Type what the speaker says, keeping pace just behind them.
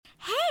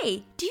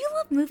Hey, do you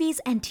love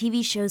movies and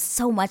TV shows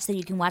so much that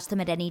you can watch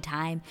them at any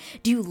time?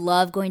 Do you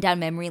love going down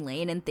memory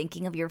lane and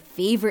thinking of your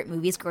favorite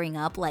movies growing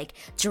up, like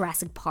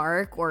Jurassic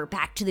Park or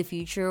Back to the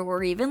Future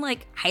or even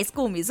like High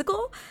School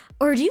Musical?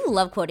 Or do you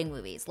love quoting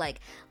movies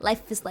like,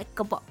 life is like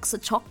a box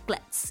of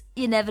chocolates,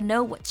 you never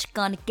know what you're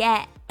gonna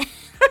get?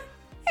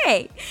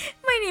 Hey,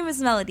 my name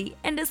is Melody,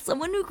 and as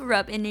someone who grew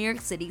up in New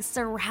York City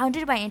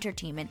surrounded by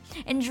entertainment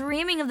and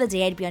dreaming of the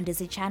day I'd be on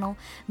Disney Channel,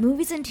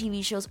 movies and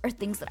TV shows are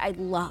things that I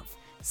love.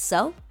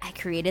 So, I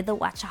created The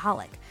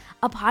Watchaholic,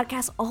 a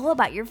podcast all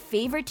about your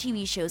favorite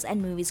TV shows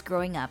and movies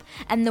growing up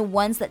and the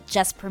ones that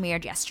just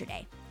premiered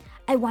yesterday.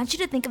 I want you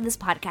to think of this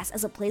podcast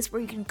as a place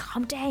where you can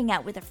come to hang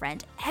out with a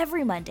friend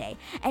every Monday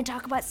and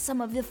talk about some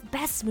of the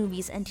best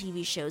movies and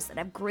TV shows that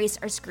have graced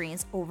our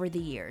screens over the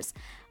years.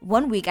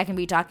 One week I can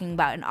be talking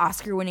about an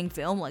Oscar-winning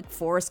film like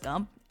Forrest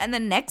Gump, and the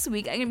next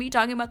week I can be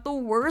talking about the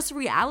worst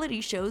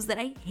reality shows that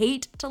I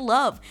hate to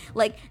love,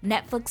 like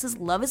Netflix's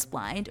Love is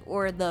Blind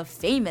or the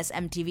famous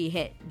MTV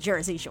hit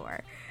Jersey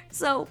Shore.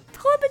 So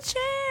pull up a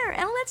chair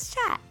and let's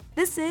chat.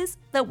 This is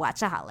The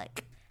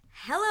Watchaholic.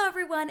 Hello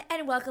everyone,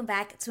 and welcome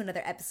back to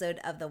another episode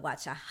of The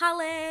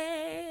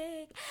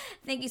Watchaholic.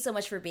 Thank you so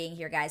much for being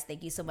here, guys.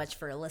 Thank you so much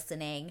for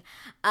listening.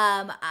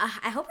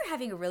 I hope you're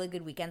having a really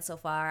good weekend so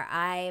far.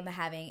 I'm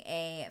having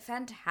a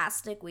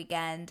fantastic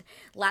weekend.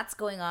 Lots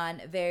going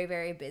on, very,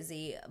 very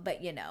busy,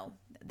 but you know,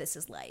 this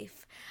is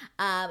life.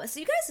 So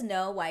you guys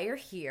know why you're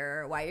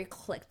here, why you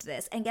clicked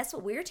this, and guess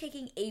what? We're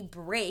taking a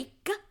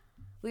break.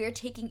 We are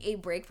taking a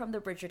break from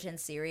the Bridgerton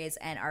series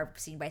and our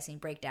scene-by-scene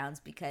breakdowns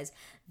because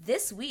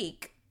this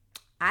week,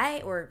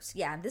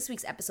 this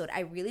week's episode,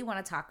 I really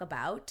want to talk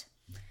about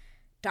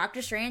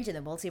Doctor Strange and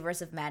the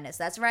Multiverse of Madness.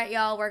 That's right,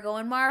 y'all. We're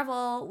going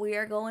Marvel. We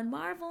are going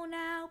Marvel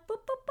now. Boo,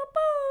 boo, boo,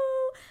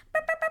 boo. Bow,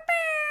 bow, bow,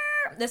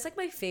 bow. That's like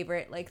my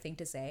favorite thing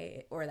to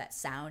say, or that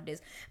sound is.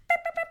 Bow,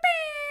 bow, bow,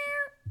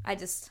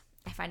 bow.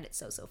 I find it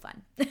so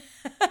fun.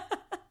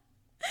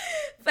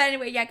 But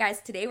anyway, yeah,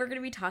 guys, today we're going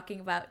to be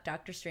talking about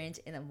Doctor Strange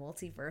in the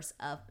Multiverse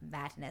of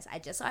Madness. I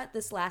just saw it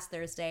this last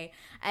Thursday,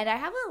 and I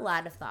have a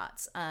lot of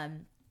thoughts.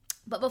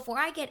 But before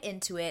I get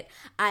into it,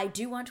 I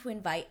do want to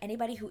invite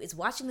anybody who is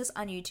watching this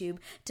on YouTube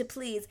to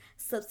please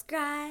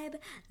subscribe,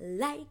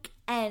 like,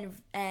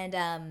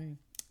 and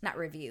not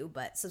review,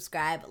 but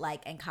subscribe,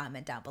 like, and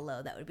comment down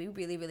below. That would be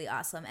really, really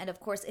awesome. And of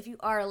course, if you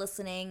are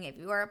listening, if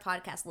you are a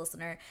podcast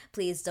listener,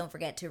 please don't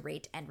forget to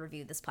rate and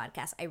review this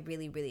podcast. I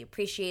really, really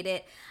appreciate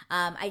it.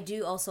 I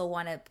do also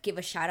want to give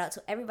a shout out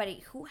to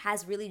everybody who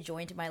has really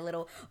joined my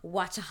little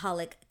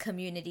Watchaholic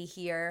community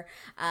here.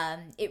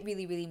 It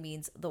really, really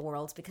means the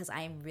world because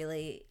I am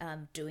really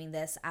doing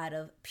this out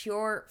of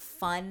pure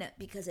fun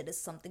because it is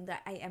something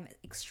that I am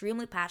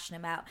extremely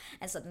passionate about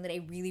and something that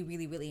I really,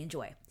 really, really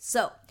enjoy.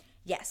 So,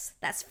 yes,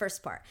 that's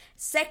first part.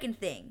 Second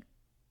thing,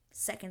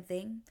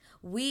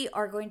 we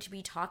are going to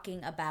be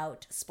talking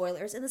about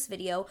spoilers in this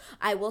video.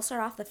 I will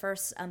start off the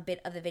first bit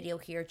of the video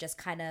here, just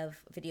kind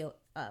of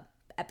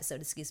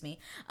episode,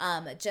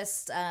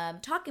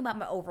 talking about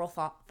my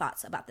overall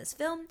thoughts about this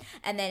film,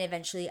 and then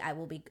eventually I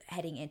will be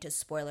heading into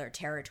spoiler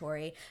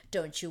territory.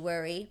 Don't you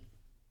worry,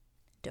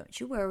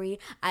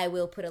 I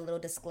will put a little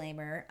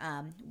disclaimer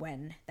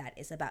when that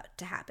is about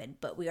to happen.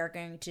 But we are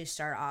going to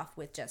start off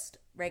with just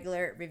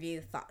regular review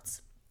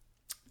thoughts.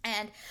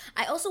 And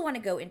I also want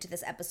to go into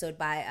this episode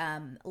by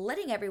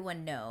letting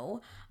everyone know,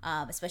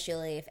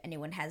 especially if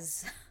anyone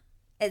is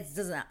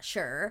not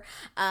sure.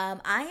 I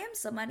am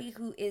somebody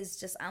who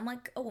is I'm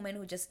like a woman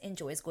who just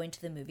enjoys going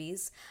to the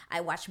movies.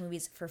 I watch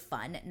movies for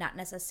fun, not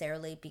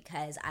necessarily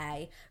because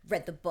I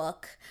read the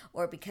book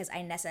or because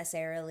I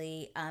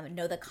necessarily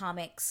know the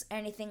comics or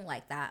anything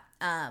like that.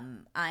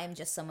 I'm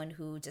just someone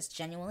who just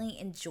genuinely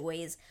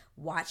enjoys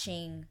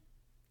watching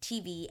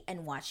TV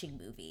and watching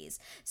movies.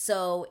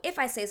 So if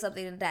I say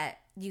something that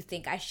you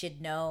think I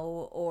should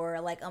know, or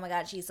like, oh my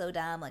god, she's so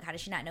dumb, like how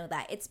does she not know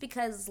that? It's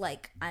because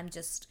like I'm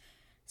just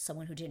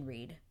someone who didn't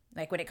read.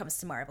 Like when it comes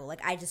to Marvel,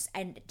 like I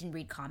didn't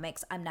read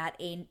comics. I'm not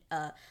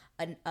a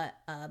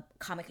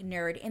comic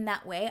nerd in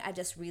that way. I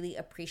just really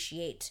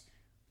appreciate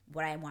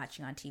what I'm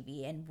watching on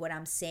TV, and what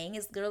I'm saying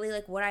is literally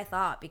like what I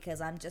thought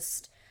because I'm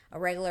just a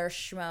regular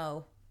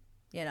schmo,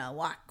 you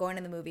know, going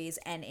to the movies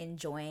and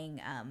enjoying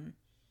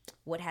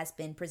what has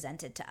been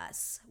presented to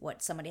us,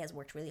 what somebody has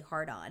worked really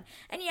hard on.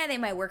 And yeah, they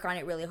might work on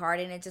it really hard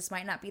and it just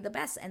might not be the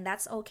best, and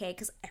that's okay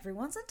because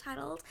everyone's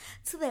entitled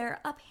to their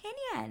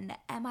opinion.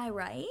 Am I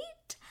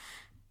right?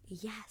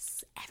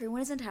 Yes,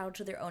 everyone is entitled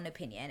to their own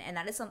opinion, and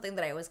that is something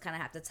that I always kind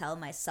of have to tell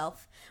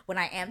myself when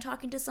I am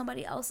talking to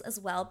somebody else as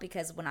well,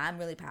 because when I'm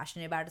really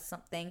passionate about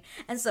something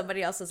and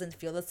somebody else doesn't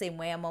feel the same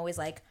way, I'm always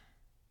like,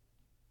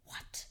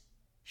 what?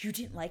 You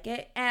didn't like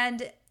it?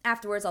 And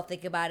afterwards I'll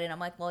think about it and I'm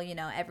like, well, you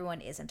know, everyone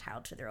is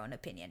entitled to their own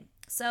opinion.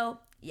 So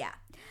yeah.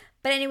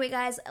 But anyway,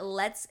 guys,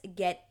 let's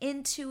get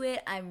into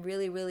it. I'm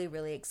really, really,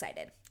 really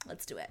excited.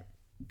 Let's do it.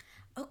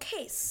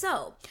 Okay,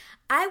 so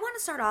I want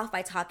to start off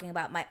by talking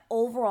about my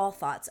overall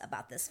thoughts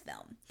about this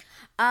film.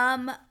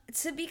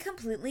 To be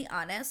completely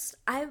honest,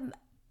 I'm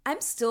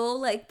I'm still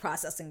like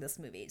processing this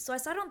movie. So I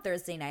saw it on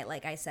Thursday night,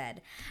 like I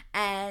said,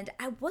 and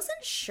I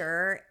wasn't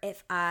sure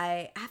if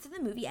after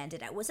the movie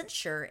ended, I wasn't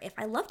sure if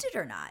I loved it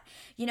or not.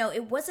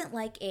 It wasn't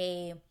like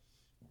it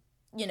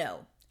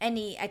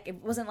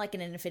wasn't like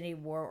an Infinity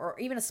War or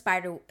even a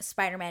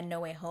Spider-Man No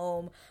Way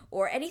Home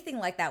or anything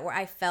like that where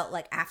I felt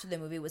like after the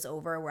movie was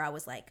over where I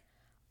was like,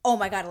 oh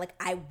my God, like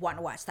I want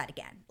to watch that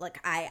again. Like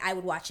I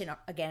would watch it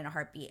again in a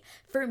heartbeat.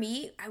 For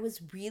me, I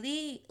was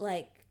really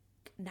like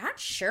not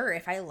sure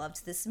if I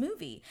loved this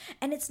movie.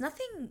 And it's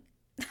nothing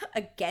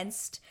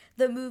against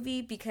the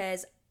movie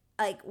because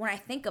like when I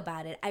think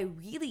about it, I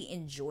really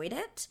enjoyed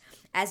it.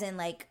 As in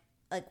like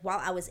while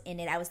I was in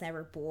it, I was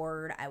never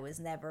bored. I was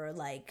never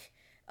like,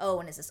 oh,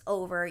 when is this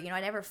over?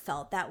 I never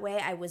felt that way.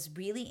 I was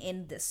really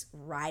in this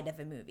ride of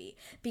a movie.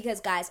 Because,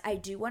 guys, I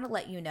do want to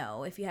let you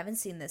know, if you haven't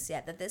seen this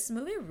yet, that this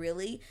movie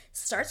really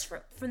starts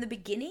from the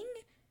beginning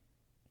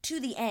to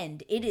the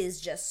end. It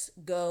is just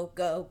go,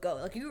 go, go.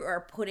 Like, you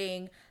are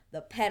putting the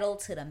pedal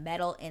to the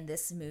metal in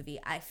this movie.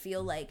 I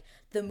feel like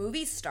the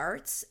movie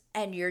starts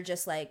and you're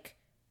just like,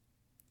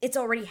 it's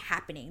already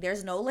happening.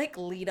 There's no, like,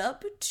 lead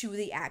up to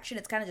the action.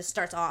 It's kind of just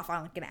starts off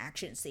on, like, an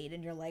action scene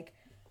and you're like,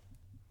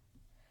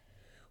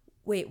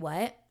 wait,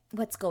 what?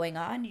 What's going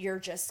on? You're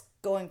just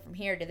going from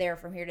here to there,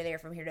 from here to there,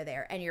 from here to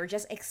there, and you're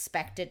just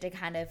expected to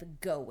kind of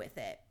go with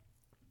it.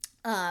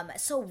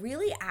 So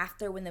really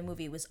after when the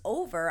movie was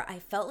over, I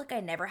felt like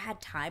I never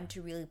had time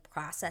to really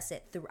process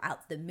it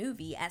throughout the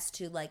movie as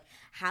to like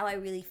how I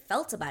really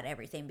felt about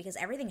everything because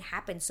everything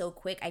happened so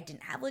quick. I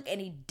didn't have like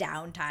any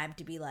downtime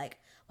to be like,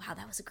 wow,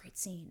 that was a great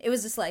scene. It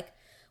was just like,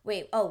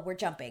 wait, oh, we're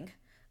jumping.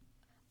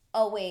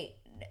 Oh, wait,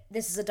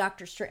 this is a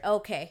Doctor Strange.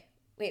 Okay.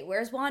 Wait,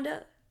 where's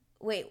Wanda?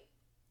 Wait,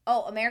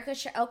 oh, America.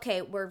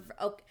 Okay,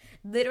 okay.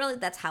 Literally,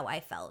 that's how I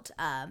felt.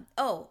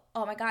 Oh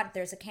my God,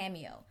 there's a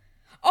cameo.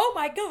 Oh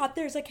my God,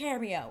 there's a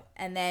cameo.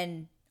 And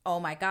then, oh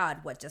my God,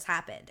 what just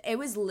happened? It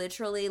was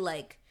literally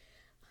like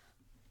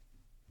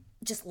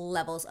just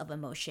levels of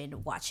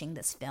emotion watching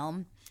this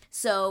film.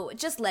 So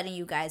just letting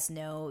you guys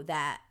know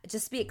that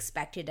just be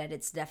expected that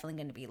it's definitely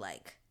going to be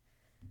like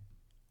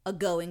a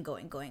going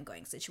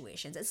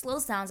situations. It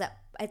slows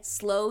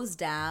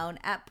down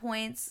at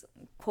points,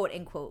 quote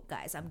unquote,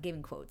 guys. I'm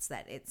giving quotes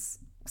that it's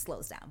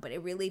slows down, but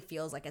it really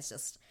feels like it's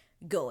just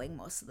going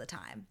most of the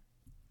time.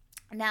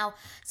 Now,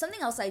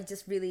 something else I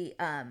just really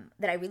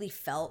that I really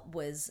felt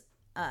was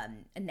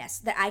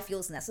that I feel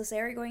is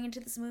necessary going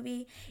into this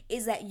movie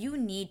is that you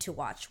need to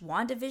watch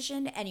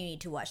WandaVision and you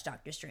need to watch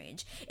Doctor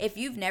Strange. If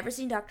you've never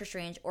seen Doctor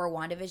Strange or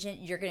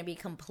WandaVision, you're going to be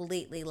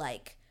completely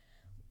like,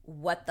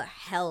 what the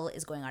hell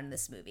is going on in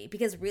this movie?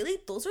 Because really,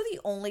 those are the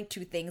only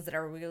two things that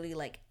are really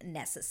like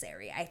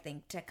necessary, I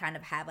think, to kind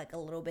of have like a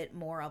little bit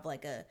more of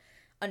like a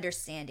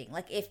understanding.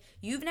 Like if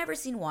you've never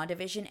seen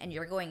WandaVision and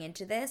you're going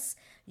into this,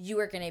 you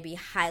are going to be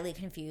highly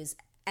confused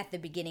at the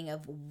beginning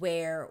of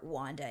where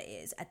Wanda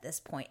is at this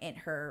point in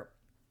her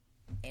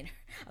I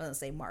was gonna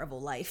say Marvel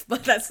life,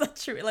 but that's not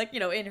true. Like,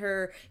 in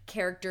her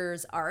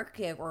character's arc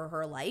or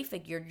her life,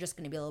 like you're just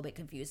gonna be a little bit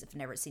confused if you've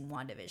never seen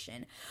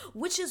WandaVision.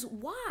 Which is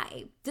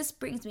why this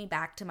brings me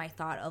back to my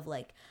thought of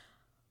like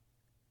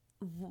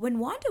when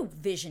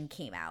WandaVision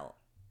came out,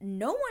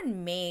 no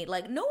one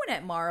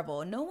at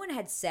Marvel, no one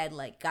had said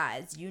like,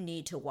 guys, you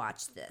need to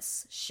watch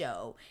this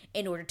show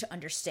in order to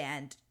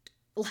understand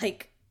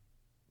like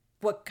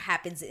what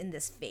happens in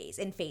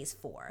phase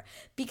 4,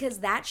 because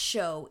that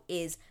show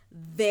is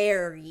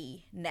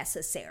very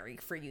necessary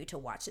for you to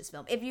watch this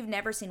film. If you've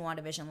never seen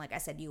WandaVision, like I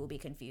said, you will be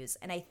confused.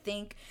 And I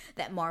think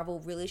that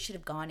Marvel really should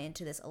have gone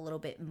into this a little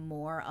bit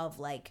more of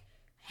like,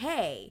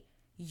 hey,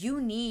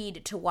 you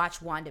need to watch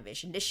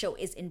WandaVision. This show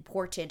is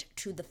important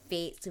to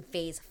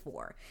phase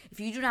 4. If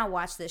you do not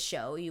watch this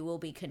show, you will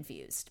be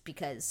confused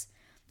because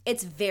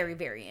it's very,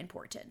 very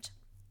important.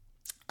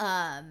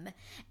 And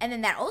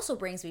then that also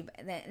brings me,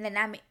 then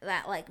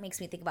that like makes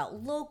me think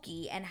about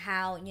Loki and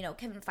how,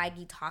 Kevin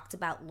Feige talked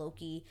about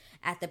Loki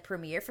at the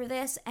premiere for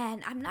this.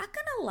 And I'm not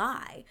gonna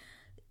lie,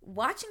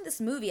 watching this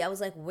movie, I was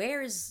like,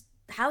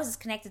 how is this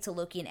connected to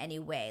Loki in any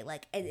way?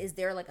 Like, is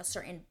there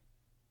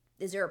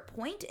a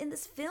point in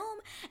this film?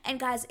 And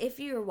guys, if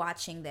you're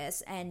watching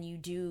this and you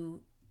do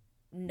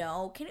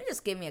know, can you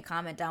just give me a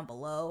comment down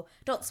below?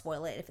 Don't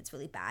spoil it if it's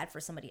really bad for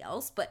somebody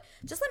else, but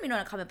just let me know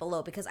in a comment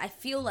below, because I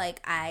feel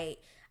like I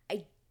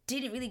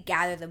didn't really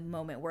gather the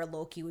moment where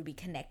Loki would be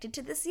connected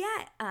to this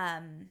yet.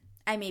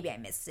 Maybe I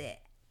missed it.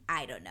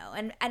 I don't know.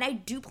 And I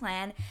do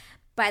plan,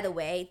 by the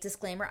way,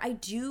 disclaimer, I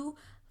do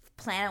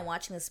plan on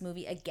watching this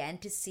movie again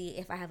to see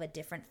if I have a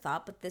different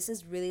thought, but this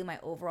is really my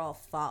overall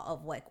thought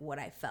of like what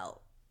I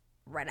felt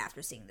right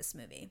after seeing this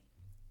movie.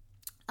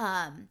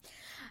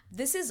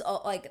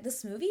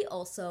 This movie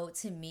also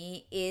to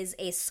me is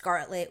a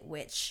Scarlet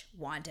Witch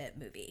Wanda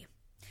movie.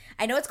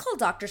 I know it's called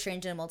Doctor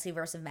Strange in the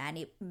Multiverse of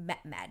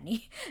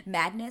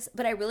Madness,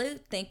 but I really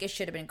think it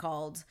should have been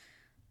called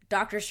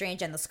Doctor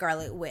Strange and the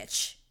Scarlet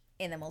Witch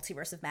in the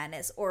Multiverse of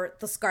Madness, or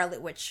the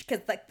Scarlet Witch,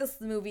 because like this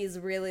movie is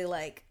really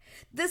like,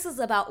 this is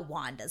about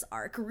Wanda's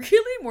arc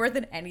really more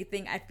than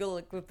anything. I feel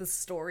like with the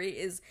story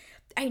is,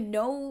 I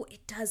know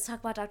it does talk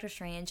about Doctor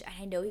Strange, and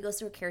I know he goes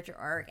through a character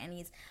arc and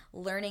he's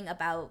learning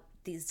about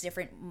these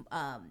different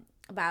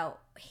about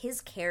his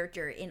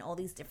character in all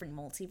these different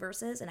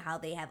multiverses and how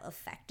they have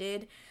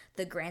affected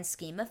the grand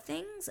scheme of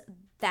things.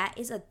 That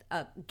is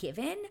a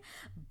given,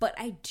 but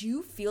I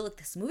do feel like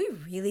this movie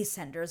really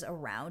centers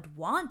around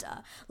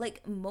Wanda,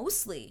 like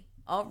mostly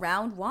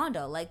around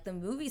Wanda. Like the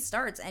movie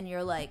starts and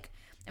you're like,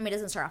 I mean, it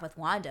doesn't start off with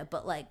Wanda,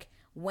 but like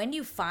when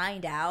you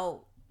find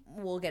out,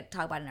 we'll get to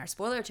talk about it in our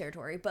spoiler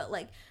territory, but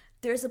like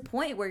there's a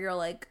point where you're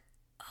like,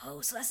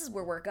 oh, so this is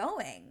where we're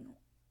going.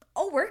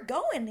 Oh, we're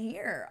going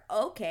here.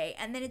 Okay.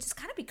 And then it just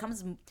kind of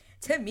becomes,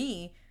 to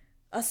me,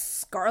 a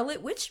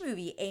Scarlet Witch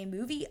movie, a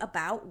movie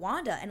about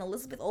Wanda. And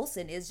Elizabeth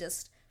Olsen is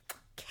just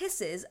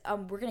kisses.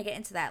 We're going to get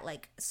into that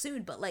like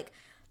soon, but like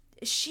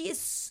she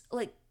is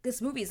like, this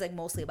movie is like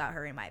mostly about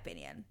her in my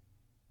opinion.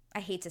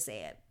 I hate to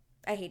say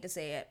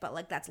it, but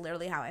like that's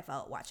literally how I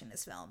felt watching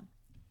this film.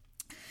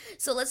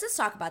 So let's just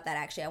talk about that.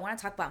 Actually, I want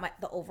to talk about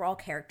the overall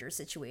character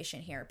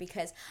situation here,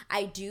 because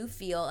I do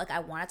feel like I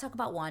want to talk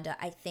about Wanda.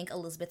 I think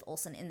Elizabeth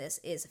Olsen in this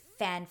is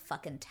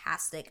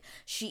fan-fucking-tastic.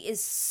 She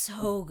is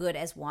so good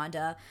as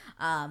Wanda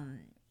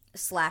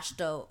slash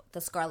the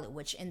Scarlet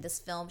Witch in this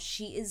film.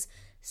 She is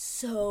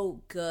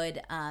so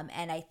good.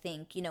 And I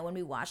think, you know, when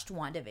we watched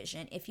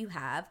WandaVision, if you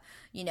have,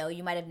 you know,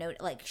 you might have noted,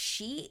 like,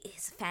 she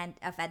is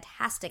a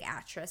fantastic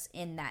actress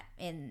in that,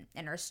 in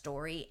her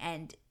story,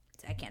 and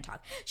I can't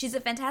talk. She's a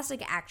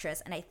fantastic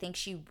actress, and I think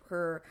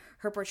her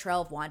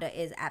portrayal of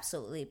Wanda is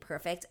absolutely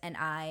perfect, and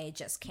I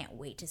just can't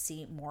wait to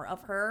see more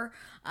of her.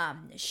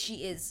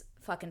 She is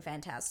fucking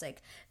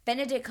fantastic.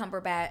 Benedict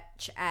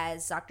Cumberbatch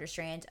as Doctor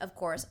Strange, of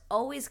course,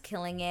 always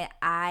killing it.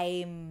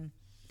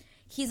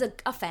 He's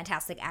a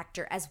fantastic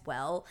actor as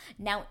well.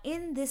 Now,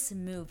 in this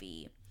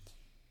movie,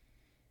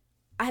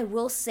 I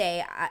will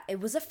say it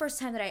was the first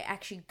time that I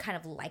actually kind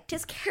of liked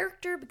his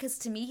character, because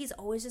to me, he's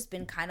always just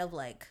been kind of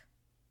like,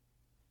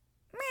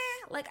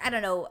 like, I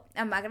don't know,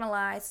 I'm not gonna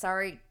lie,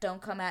 sorry,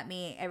 don't come at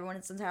me, everyone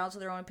is entitled to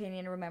their own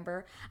opinion.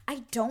 Remember,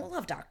 I don't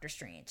love Doctor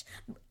Strange.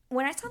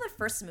 When I saw the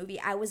first movie,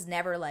 I was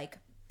never like,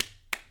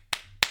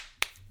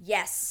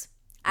 yes,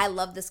 I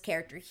love this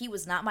character. He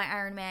was not my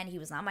Iron Man, he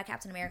was not my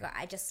Captain America.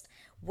 I just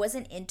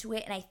wasn't into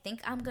it, and I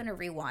think I'm gonna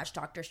rewatch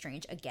Doctor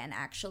Strange again,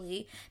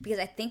 actually, because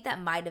I think that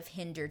might have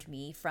hindered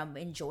me from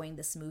enjoying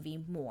this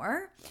movie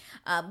more,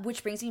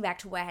 which brings me back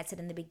to what I had said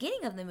in the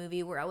beginning of the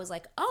movie, where I was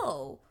like,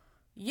 oh,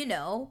 you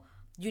know,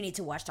 you need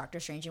to watch Doctor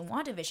Strange and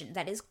WandaVision.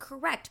 That is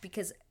correct,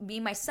 because me,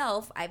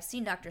 myself, I've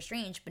seen Doctor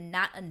Strange, but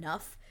not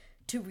enough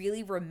to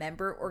really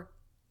remember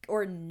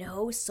or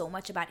know so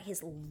much about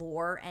his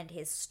lore and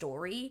his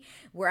story,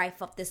 where I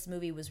felt this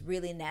movie was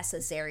really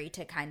necessary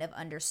to kind of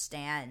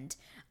understand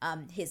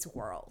his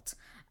world.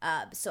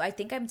 So I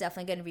think I'm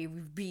definitely going to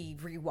be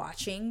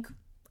rewatching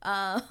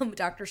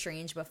Doctor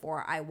Strange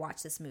before I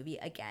watch this movie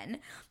again,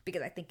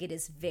 because I think it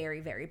is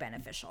very, very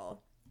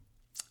beneficial.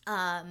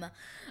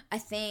 I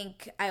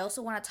think I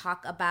also want to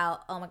talk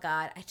about, oh my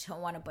god, I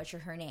don't want to butcher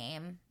her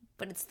name,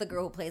 but it's the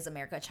girl who plays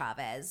America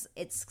Chavez.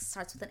 It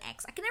starts with an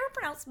X. I can never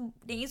pronounce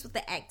names with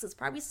the X. It's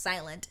probably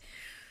silent.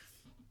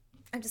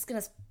 I'm just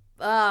gonna,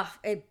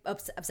 it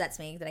upsets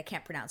me that I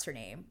can't pronounce her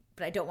name,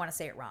 but I don't want to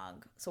say it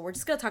wrong. So we're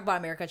just gonna talk about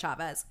America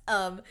Chavez.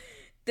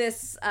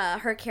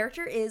 Her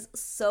character is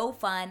so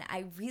fun.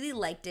 I really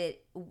liked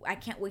it. I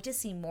can't wait to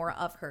see more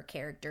of her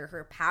character.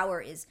 Her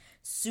power is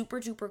super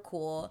duper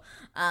cool.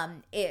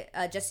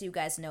 Just so you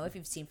guys know, if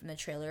you've seen from the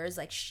trailers,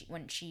 like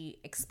when she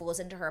explodes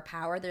into her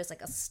power, there's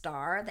like a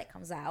star that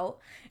comes out,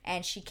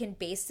 and she can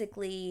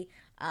basically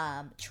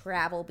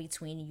travel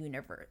between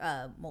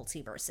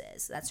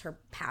multiverses. That's her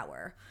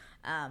power,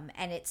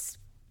 and it's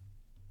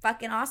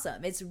fucking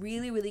awesome. It's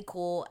really, really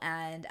cool,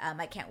 and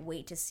I can't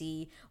wait to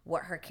see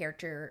what her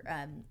character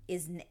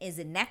is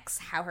in next,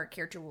 how her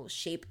character will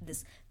shape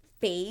this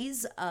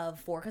phase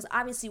of because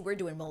obviously we're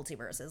doing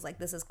multiverses. Like,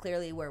 this is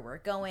clearly where we're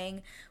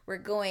going. We're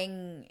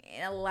going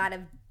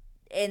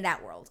in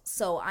that world.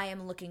 So I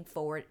am looking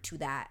forward to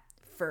that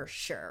for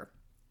sure.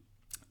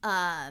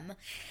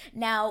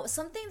 Now,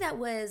 something that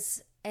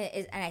was,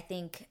 and I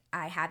think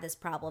I had this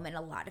problem, and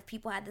a lot of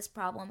people had this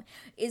problem,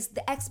 is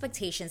the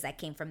expectations that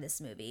came from this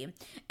movie.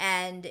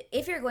 And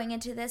if you're going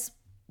into this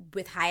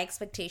with high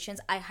expectations,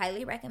 I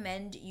highly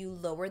recommend you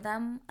lower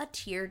them a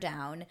tier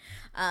down,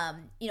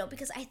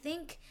 because I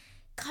think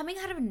coming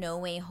out of No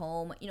Way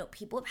Home,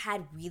 people have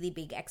had really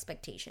big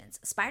expectations.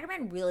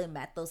 Spider-Man really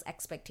met those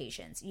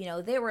expectations.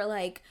 They were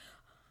like,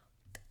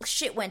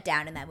 shit went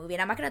down in that movie,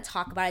 and I'm not going to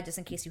talk about it just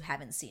in case you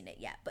haven't seen it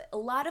yet, but a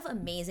lot of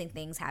amazing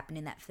things happened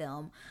in that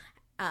film.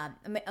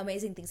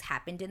 Amazing things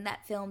happened in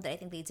that film that I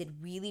think they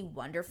did really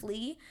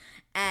wonderfully,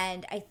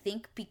 and I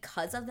think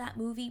because of that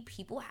movie,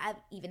 people have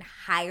even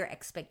higher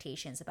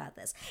expectations about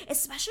this,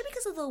 especially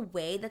because of the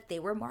way that they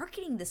were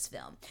marketing this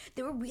film.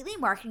 They were really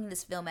marketing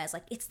this film as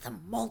like, it's the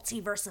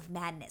multiverse of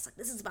madness, like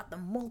this is about the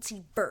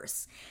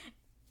multiverse.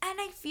 And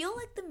I feel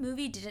like the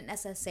movie didn't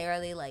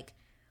necessarily like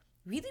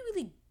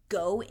really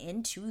go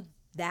into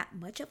that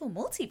much of a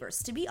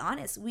multiverse, to be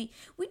honest. We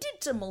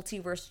did some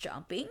multiverse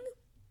jumping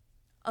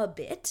a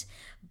bit,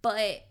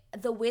 but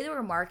the way they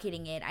were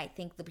marketing it, I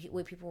think the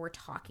way people were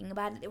talking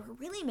about it, they were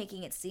really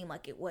making it seem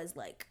like it was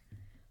like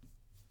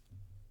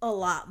a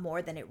lot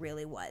more than it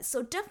really was.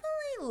 So definitely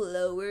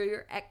lower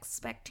your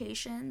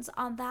expectations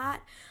on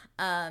that.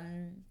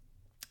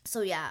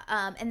 So yeah,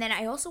 and then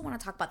I also want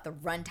to talk about the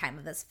runtime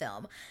of this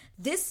film.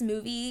 This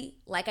movie,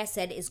 like I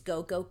said, is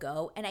go, go,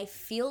 go, and I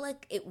feel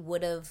like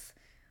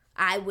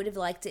I would have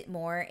liked it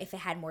more if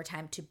it had more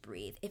time to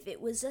breathe. If it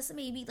was just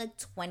maybe like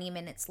 20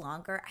 minutes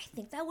longer, I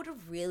think that would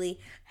have really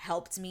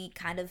helped me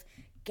kind of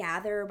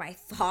gather my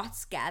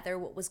thoughts, gather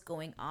what was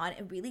going on,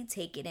 and really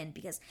take it in,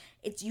 because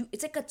it's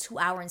like a 2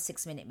 hour and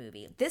 6 minute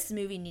movie. This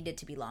movie needed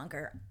to be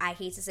longer. I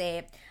hate to say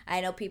it.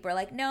 I know people are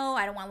like, no,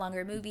 I don't want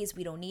longer movies.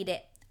 We don't need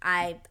it.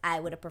 I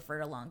would have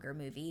preferred a longer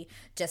movie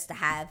just to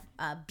have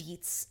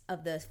beats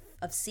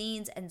of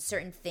scenes and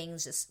certain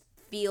things just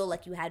feel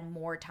like you had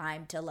more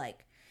time to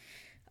like,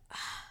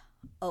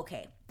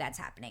 okay, that's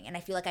happening. And I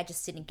feel like I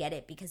just didn't get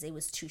it because it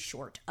was too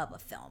short of a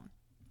film.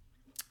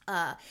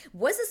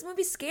 Was this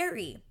movie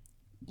scary?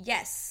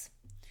 Yes.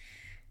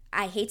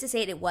 I hate to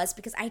say it, it was,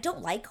 because I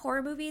don't like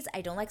horror movies.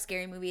 I don't like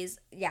scary movies.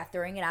 Yeah,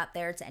 throwing it out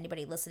there to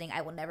anybody listening,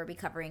 I will never be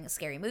covering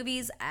scary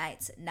movies.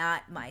 It's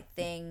not my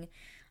thing.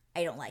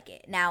 I don't like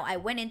it. Now, I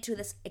went into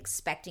this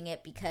expecting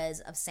it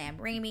because of Sam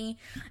Raimi,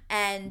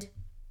 and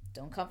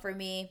don't come for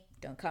me.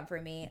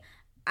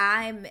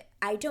 I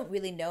don't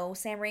really know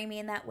Sam Raimi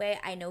in that way.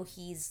 I know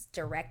he's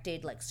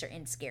directed like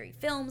certain scary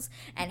films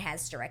and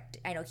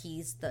I know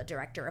he's the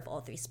director of all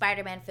 3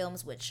 Spider-Man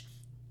films, which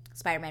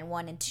Spider-Man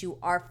 1 and 2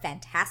 are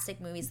fantastic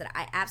movies that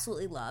I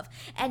absolutely love.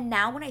 And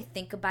now when I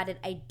think about it,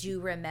 I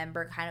do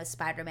remember kind of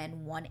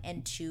Spider-Man 1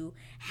 and 2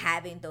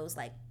 having those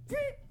like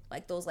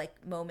those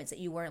like moments that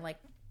you weren't like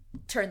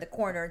turn the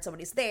corner and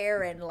somebody's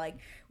there, and like,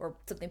 or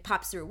something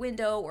pops through a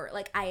window, or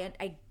like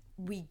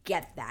we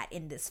get that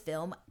in this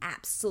film,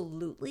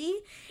 absolutely.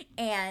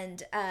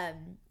 And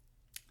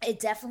it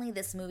definitely,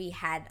 this movie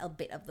had a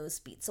bit of those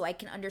beats, so I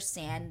can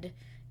understand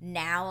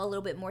now a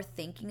little bit more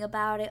thinking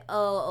about it.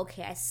 Oh,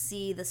 okay, I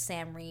see the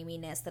Sam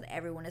Raimi-ness that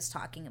everyone is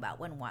talking about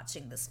when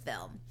watching this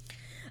film.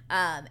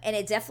 And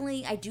it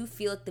definitely, I do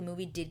feel like the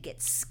movie did get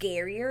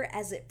scarier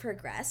as it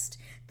progressed.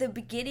 The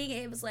beginning,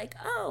 it was like,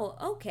 oh,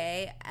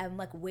 okay. I'm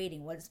like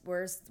waiting. What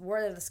are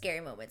the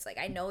scary moments? Like,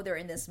 I know they're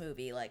in this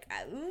movie. Like,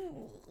 I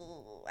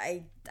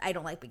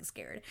don't like being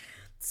scared.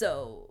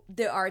 So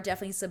there are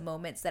definitely some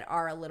moments that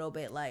are a little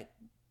bit like,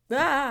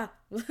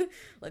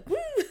 like, woo,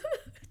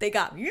 they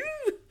got me.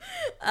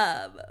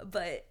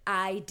 But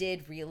I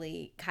did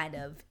really kind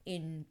of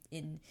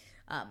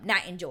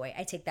not enjoy.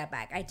 I take that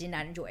back. I did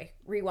not enjoy.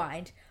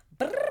 Rewind.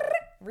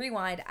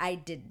 I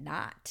did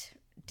not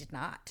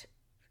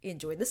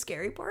enjoy the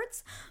scary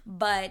parts,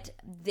 but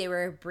they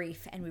were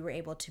brief and we were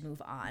able to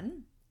move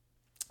on.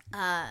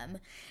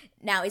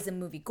 Now, is the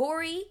movie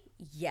gory?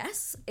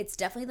 Yes, it's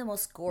definitely the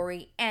most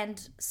gory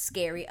and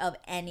scary of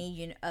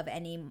any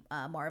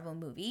Marvel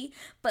movie.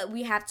 But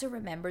we have to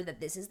remember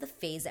that this is the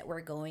phase that we're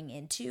going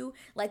into.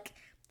 Like,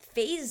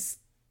 the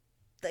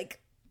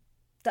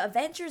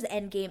Avengers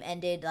Endgame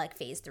ended like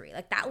phase 3.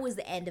 Like, that was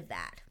the end of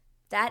that.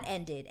 That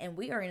ended, and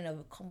we are in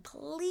a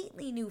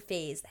completely new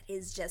phase that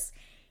is just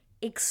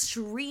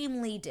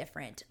extremely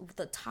different.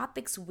 The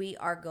topics we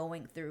are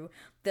going through,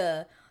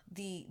 the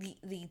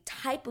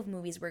type of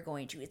movies we're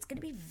going to, it's going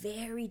to be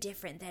very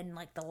different than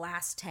like the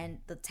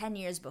 10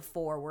 years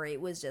before, where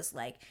it was just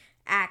like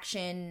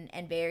action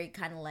and very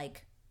kind of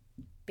like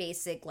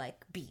basic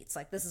like beats,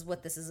 like this is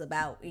what this is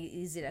about,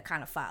 easy to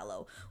kind of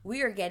follow.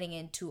 We are getting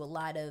into a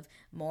lot of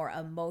more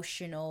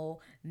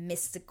emotional,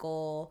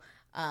 mystical,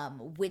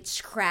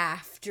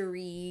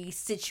 witchcraftery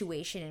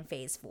situation in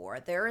phase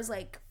 4. There is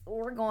like,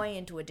 we're going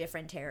into a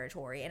different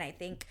territory, and I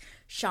think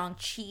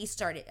Shang-Chi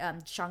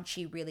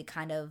really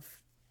kind of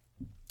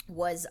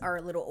was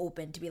a little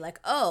open to be like,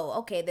 oh,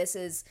 okay, this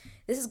is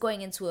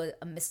going into a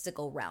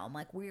mystical realm.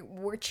 Like,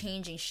 we're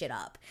changing shit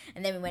up.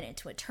 And then we went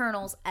into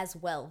Eternals as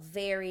well,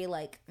 very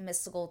like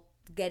mystical,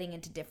 getting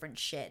into different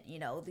shit, you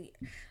know, the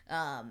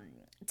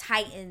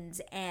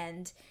Titans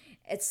and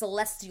it's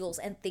Celestials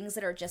and things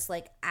that are just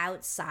like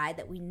outside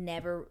that we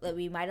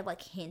might have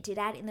like hinted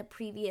at in the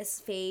previous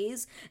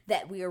phase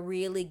that we are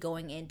really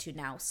going into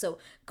now. So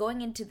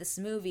going into this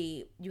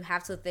movie, you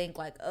have to think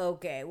like,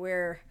 okay,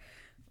 we're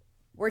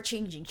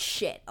changing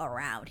shit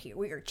around here.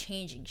 We are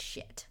changing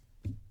shit.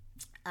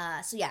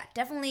 So yeah,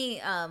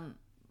 definitely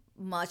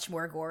much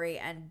more gory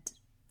and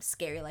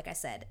scary, like I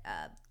said.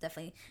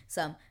 Definitely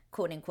some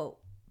quote unquote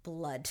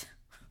blood.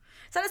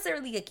 It's not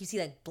necessarily like you see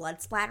like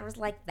blood splatters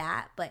like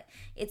that, but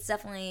it's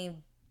definitely,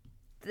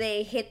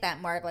 they hit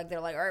that mark. Like,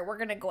 they're like, all right, we're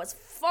gonna go as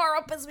far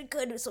up as we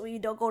could so we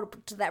don't go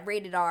to that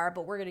rated R,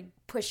 but we're gonna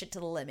push it to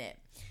the limit.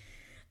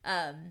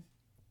 And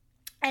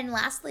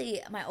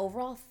lastly, my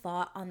overall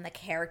thought on the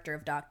character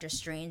of Doctor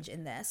Strange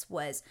in this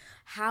was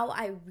how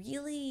I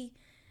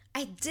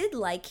I did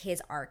like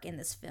his arc in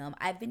this film.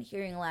 I've been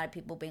hearing a lot of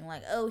people being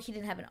like, oh, he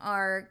didn't have an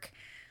arc,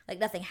 like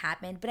nothing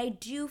happened, but I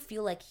do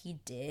feel like he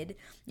did.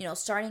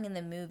 Starting in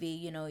the movie,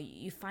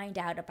 you find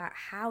out about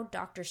how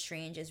Doctor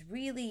Strange is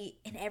really,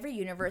 in every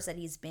universe that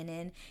he's been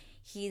in,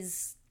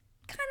 he's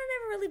kind of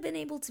never really been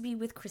able to be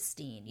with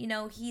Christine.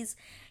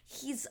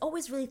 He's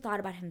always really thought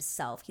about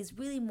himself. He's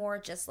really more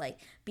just like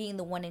being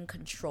the one in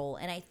control.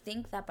 And I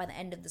think that by the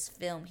end of this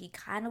film, he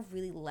kind of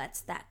really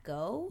lets that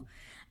go.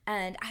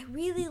 And I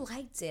really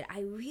liked it.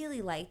 I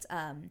really liked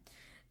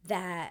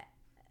that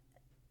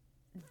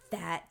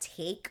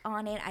take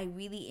on it. I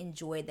really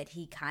enjoyed that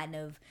he kind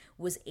of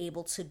was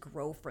able to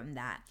grow from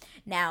that.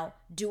 Now,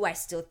 do I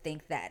still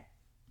think that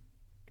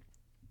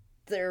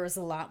there's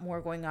a lot more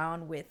going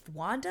on with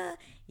Wanda?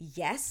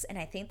 Yes, and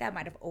I think that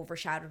might have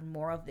overshadowed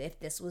more of if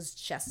this was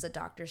just a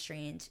Doctor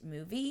Strange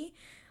movie,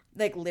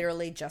 like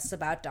literally just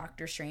about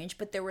Doctor Strange,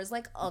 but there was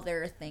like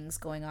other things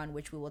going on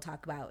which we will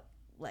talk about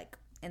like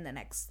in the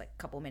next like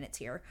couple minutes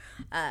here.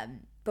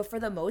 But for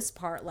the most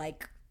part,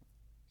 like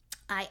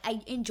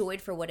I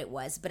enjoyed for what it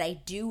was, but I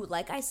do,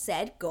 like I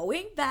said,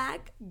 going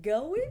back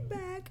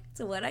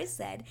to what I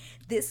said,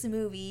 this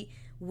movie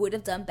would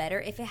have done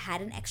better if it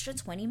had an extra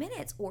 20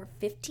 minutes or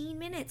 15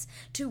 minutes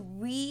to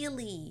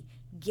really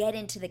get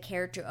into the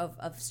character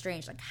of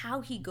Strange, like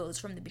how he goes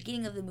from the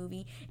beginning of the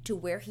movie to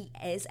where he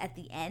is at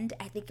the end.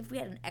 I think if we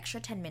had an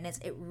extra 10 minutes,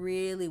 it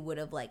really would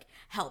have like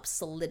helped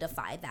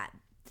solidify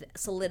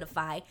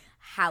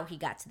how he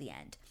got to the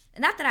end.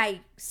 And not that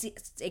I see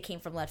it came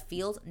from left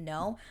field,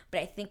 no,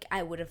 but I think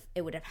it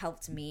would have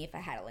helped me if I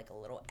had like a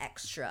little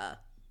extra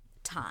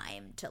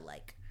time to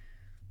like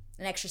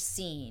an extra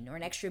scene or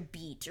an extra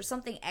beat or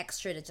something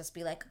extra to just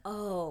be like,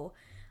 oh,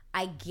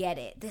 I get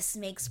it. This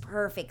makes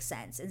perfect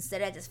sense.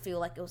 Instead, I just feel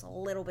like it was a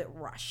little bit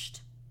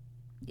rushed.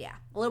 Yeah,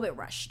 a little bit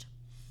rushed.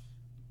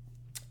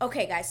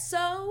 Okay, guys,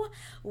 so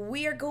I'm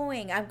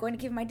going to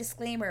give my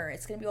disclaimer.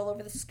 It's going to be all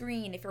over the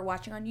screen if you're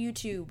watching on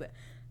YouTube.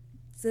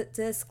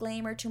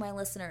 Disclaimer to my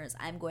listeners.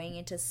 I'm going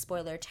into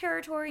spoiler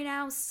territory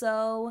now,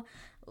 so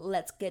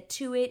let's get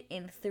to it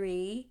in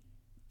 3,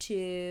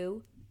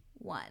 2,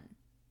 1.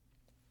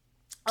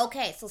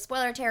 Okay, so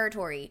spoiler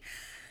territory.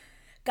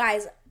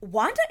 Guys,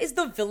 Wanda is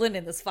the villain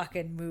in this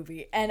fucking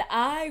movie, and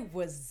I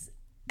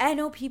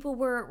know people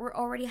were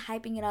already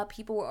hyping it up.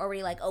 People were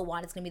already like, oh,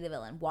 Wanda's gonna be the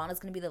villain. Wanda's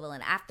gonna be the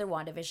villain after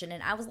WandaVision.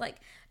 And I was like,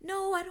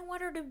 no, I don't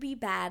want her to be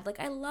bad. Like,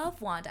 I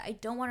love Wanda. I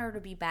don't want her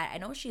to be bad. I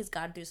know she's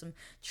gone through some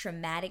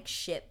traumatic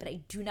shit, but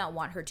I do not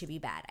want her to be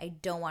bad. I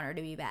don't want her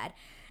to be bad.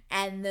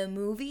 And the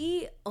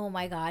movie, oh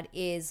my God,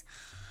 it's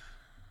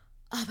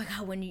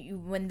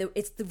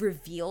the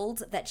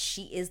revealed that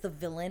she is the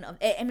villain of,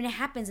 I mean, it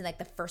happens in like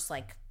the first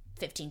like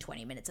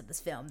 15-20 minutes of this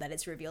film that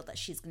it's revealed that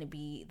she's going to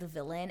be the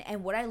villain.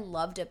 And what I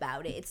loved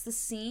about it, it's the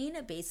scene,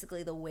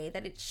 basically the way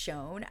that it's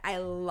shown. I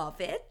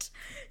love it.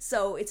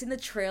 So it's in the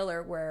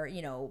trailer where,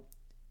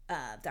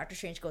 Doctor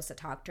Strange goes to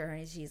talk to her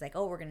and she's like,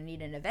 oh, we're going to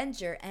need an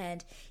Avenger.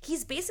 And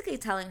he's basically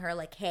telling her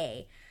like,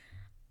 hey,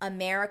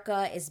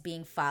 America is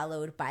being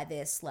followed by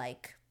this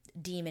like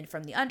demon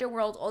from the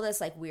underworld, all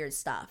this like weird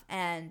stuff.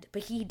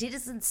 But he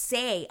doesn't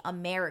say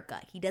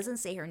America. He doesn't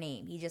say her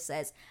name. He just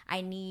says,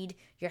 I need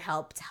your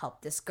help to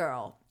help this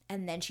girl.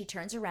 And then she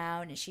turns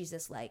around and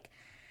she's like,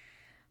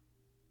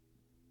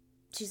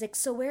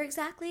 so where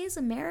exactly is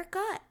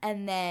America?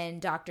 And then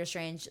Doctor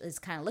Strange is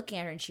kind of looking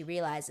at her and she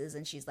realizes,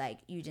 and she's like,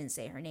 you didn't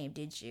say her name,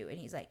 did you? And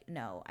he's like,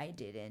 no, I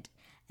didn't.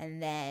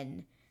 And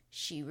then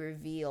she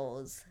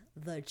reveals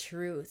the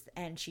truth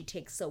and she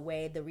takes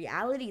away the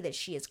reality that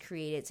she has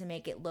created to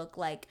make it look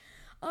like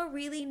a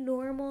really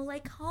normal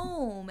like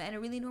home and a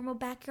really normal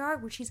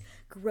backyard where she's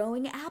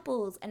growing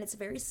apples, and it's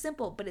very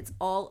simple, but it's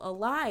all a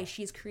lie.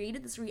 She's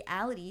created this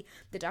reality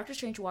that Doctor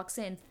Strange walks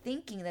in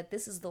thinking that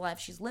this is the life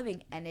she's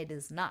living, and it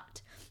is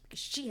not, because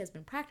she has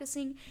been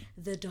practicing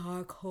the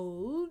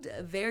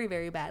Darkhold very,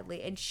 very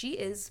badly, and she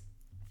is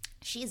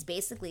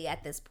basically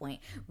at this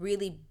point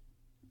really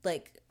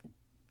like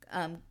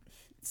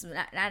it's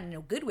not in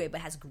a good way,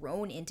 but has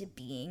grown into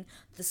being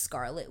the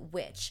Scarlet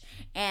Witch.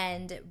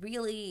 And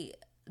really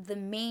the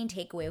main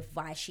takeaway of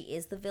why she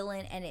is the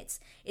villain, and it's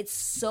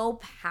so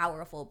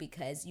powerful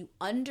because you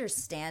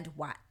understand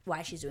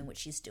why she's doing what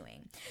she's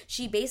doing.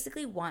 She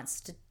basically wants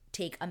to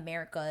take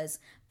America's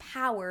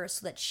power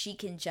so that she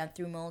can jump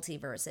through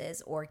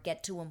multiverses or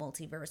get to a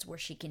multiverse where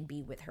she can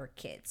be with her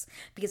kids.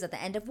 Because at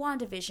the end of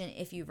WandaVision,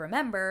 if you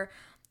remember,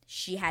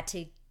 she had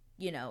to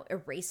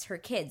erase her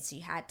kids.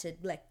 She had to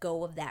let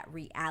go of that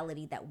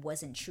reality that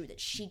wasn't true, that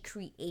she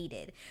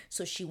created.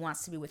 So she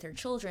wants to be with her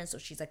children. So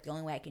she's like, the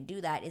only way I can do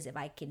that is if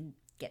I can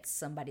get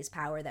somebody's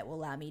power that will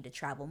allow me to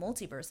travel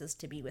multiverses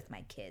to be with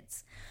my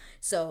kids.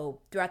 So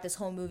throughout this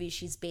whole movie,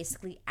 she's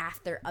basically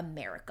after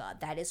America.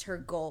 That is her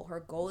goal. Her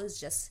goal is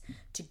just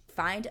to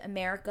find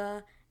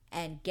America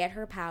and get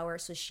her power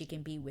so she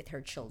can be with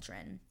her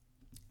children,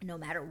 no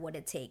matter what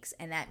it takes.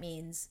 And that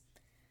means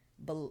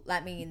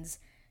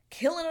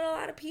killing a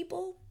lot of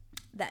people.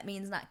 That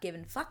means not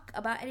giving a fuck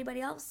about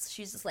anybody else.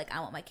 She's just like, I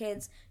want my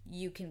kids.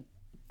 You can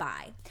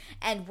by.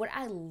 And what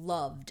I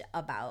loved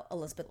about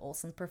Elizabeth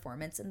Olsen's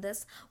performance in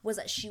this was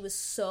that she was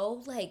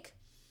so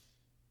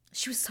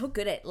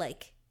good at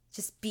like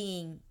just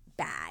being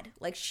bad.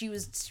 Like she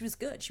was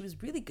good. She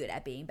was really good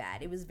at being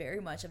bad. It was very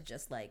much of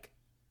just like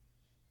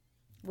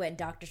when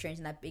Doctor Strange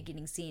in that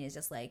beginning scene is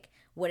just like,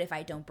 what if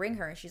I don't bring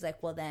her? And she's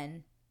like, well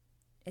then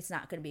it's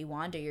not going to be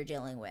Wanda you're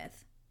dealing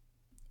with.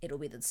 It'll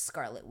be the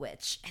Scarlet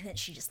Witch. And then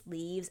she just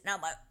leaves. And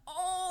I'm like,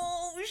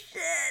 oh,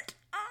 shit.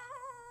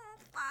 Oh,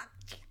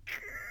 fuck.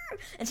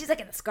 And she's like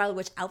in the Scarlet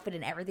Witch outfit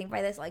and everything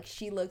by this. Like,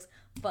 she looks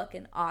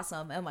fucking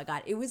awesome. Oh, my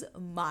God. It was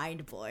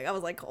mind-blowing. I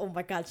was like, oh,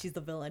 my God, she's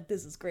the villain.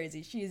 This is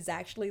crazy. She is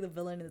actually the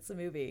villain in this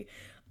movie.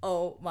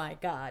 Oh, my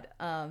God.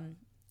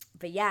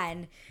 But, yeah,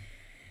 and,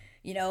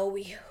 you know,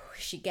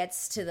 she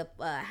gets to the,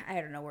 I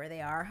don't know where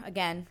they are.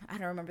 Again, I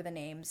don't remember the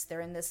names.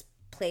 They're in this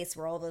place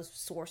where all those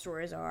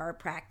sorcerers are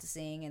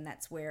practicing, and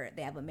that's where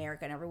they have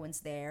America and everyone's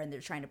there, and they're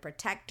trying to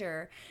protect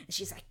her, and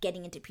she's like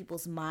getting into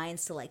people's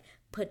minds to like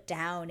put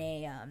down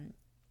a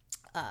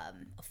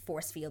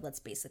force field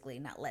that's basically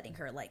not letting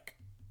her like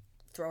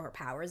throw her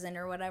powers in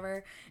or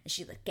whatever, and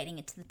she's like getting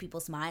into the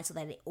people's minds so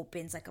that it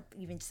opens like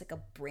even just like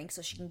a brink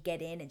so she can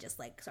get in and just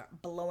like start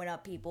blowing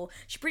up people.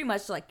 She pretty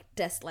much like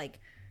just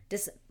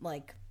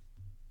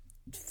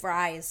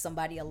fries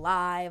somebody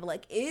alive.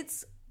 Like,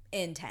 it's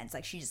intense.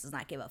 Like, she just does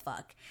not give a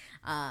fuck.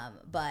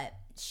 But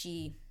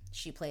she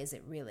plays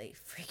it really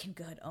freaking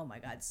good. Oh my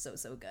God, so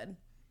good.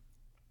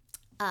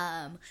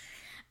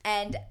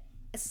 And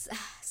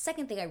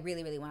second thing I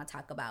really want to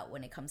talk about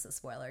when it comes to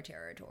spoiler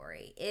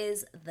territory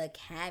is the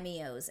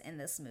cameos in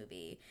this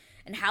movie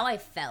and how I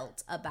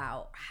felt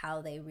about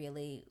how they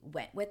really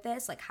went with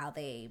this, like how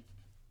they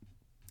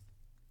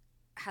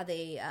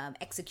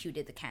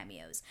executed the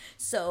cameos.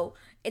 So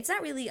it's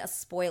not really a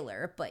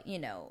spoiler, but you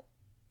know,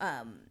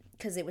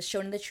 because it was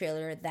shown in the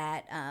trailer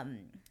that oh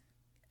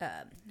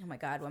my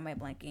God, why am I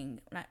blanking?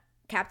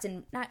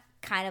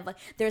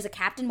 There's a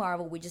Captain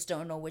Marvel, we just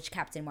don't know which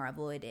Captain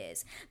Marvel it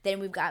is. Then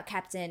we've got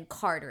Captain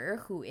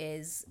Carter, who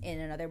is in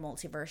another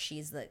multiverse.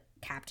 She's the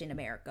Captain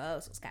America,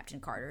 so it's Captain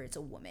Carter. It's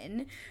a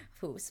woman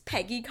who's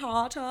Peggy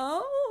Carter.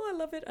 Oh, I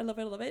love it.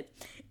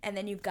 And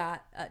then you've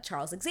got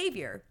Charles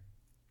Xavier,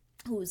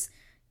 who's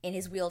in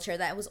his wheelchair.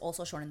 That was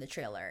also shown in the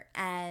trailer.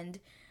 And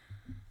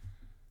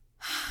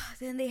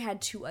then they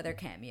had two other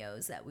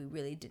cameos that we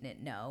really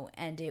didn't know,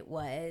 and it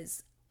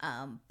was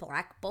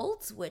Black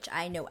Bolt, which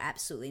I know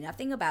absolutely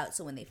nothing about.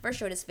 So when they first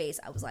showed his face,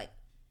 I was like,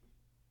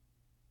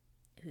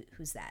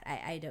 who's that?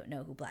 I don't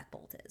know who Black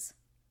Bolt is.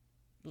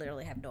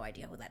 Literally have no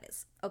idea who that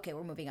is. Okay,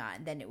 we're moving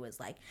on. Then it was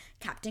like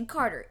Captain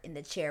Carter in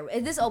the chair.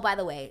 Oh, by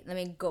the way, let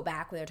me go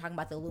back when they were talking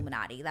about the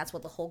Illuminati. That's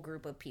what the whole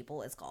group of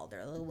people is called.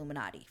 They're the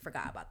Illuminati.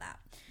 Forgot about that.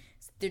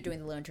 They're doing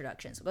the little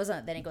introduction. So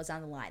then it goes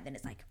down the line. Then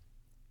it's like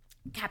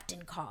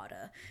Captain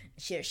Carter.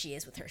 Here she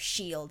is with her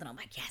shield. And I'm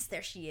like, yes,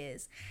 there she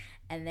is.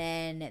 And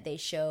then they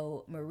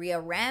show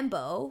Maria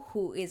Rambeau,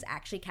 who is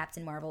actually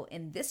Captain Marvel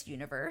in this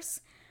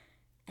universe.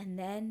 And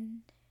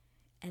then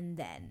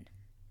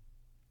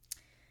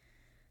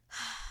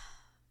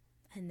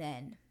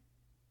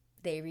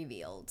they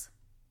revealed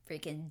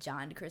freaking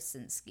John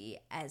Krasinski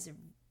as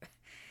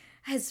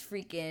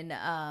freaking,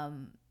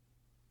 I'm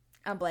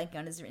blanking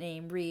on his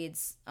name,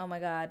 Reed's, oh my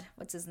God,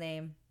 what's his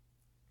name?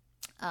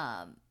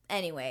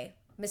 Anyway,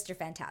 Mr.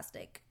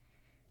 Fantastic.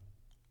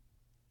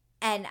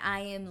 And I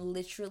am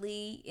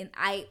literally,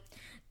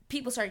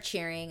 people started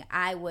cheering.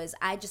 I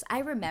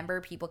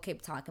remember people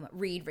kept talking about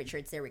Reed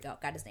Richards. There we go.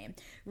 Got his name.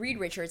 Reed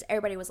Richards.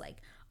 Everybody was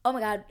like, oh my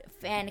God,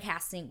 fan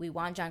casting. We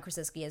want John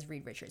Krasinski as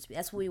Reed Richards.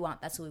 That's what we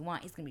want. He's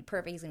going to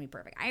be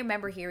perfect. I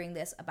remember hearing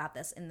about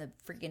this in the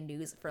freaking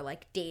news for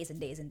like days and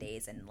days and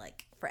days and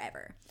like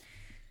forever.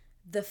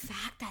 The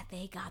fact that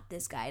they got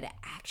this guy to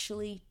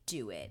actually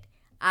do it,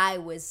 I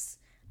was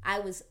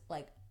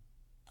like,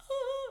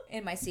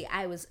 in my seat.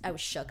 I was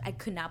shook. I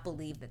could not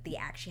believe that they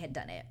actually had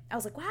done it. I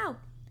was like, wow,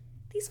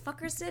 these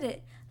fuckers did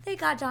it. They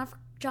got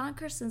John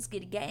Krasinski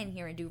to get in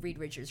here and do Reed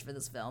Richards for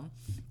this film.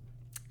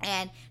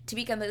 And to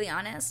be completely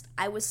honest,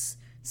 I was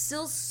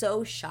still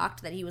so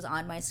shocked that he was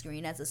on my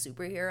screen as a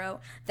superhero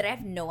that I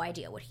have no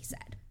idea what he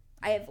said.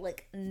 I have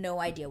like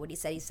no idea what he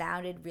said. He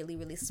sounded really,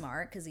 really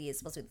smart because he is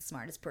supposed to be the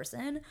smartest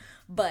person.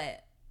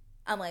 But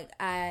I'm like,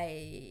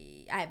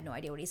 I have no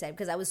idea what he said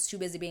because I was too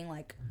busy being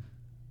like,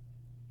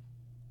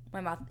 my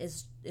mouth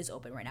is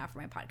open right now for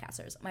my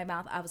podcasters.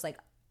 I was like,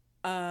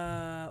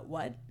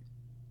 what?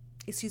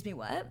 Excuse me,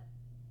 what?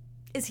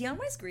 Is he on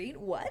my screen?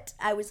 What?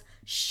 I was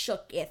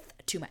shooketh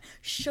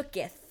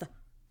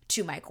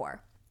to my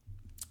core.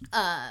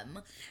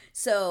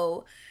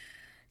 So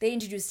they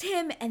introduced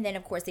him, and then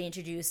of course they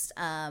introduced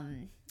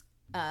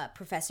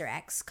Professor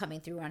X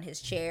coming through on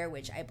his chair,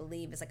 which I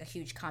believe is like a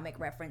huge comic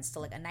reference to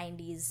like a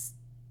 90s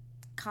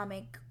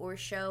comic or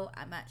show.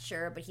 I'm not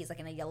sure, but he's like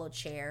in a yellow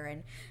chair,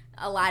 and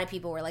a lot of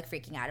people were like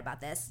freaking out about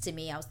this. To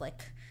me, I was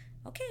like,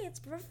 okay, it's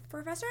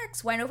Professor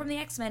X, who I know from the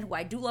X-Men, who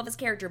I do love his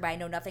character, but I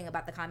know nothing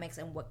about the comics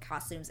and what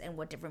costumes and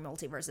what different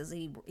multiverses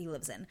he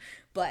lives in.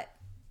 But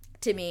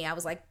to me, I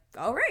was like,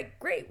 all right,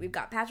 great, we've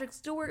got Patrick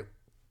Stewart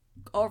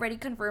already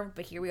confirmed,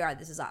 but here we are.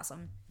 This is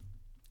awesome.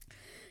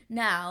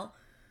 Now,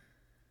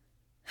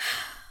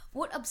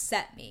 what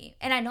upset me,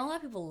 and I know a lot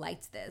of people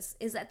liked this,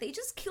 is that they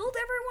just killed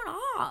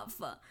everyone off.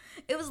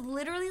 It was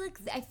literally like,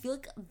 I feel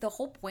like the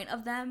whole point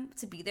of them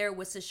to be there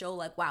was to show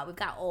like, wow, we've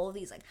got all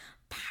these like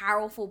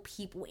powerful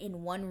people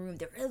in one room.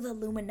 They're the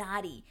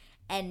Illuminati.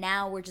 And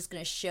now we're just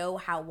going to show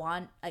how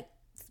Wanda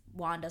 /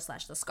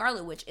 the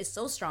Scarlet Witch is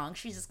so strong.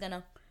 She's just going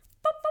to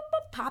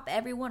pop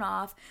everyone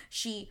off.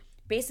 She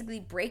basically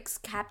breaks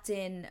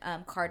Captain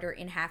Carter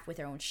in half with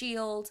her own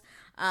shield,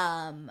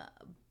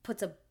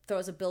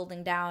 throws a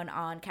building down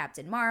on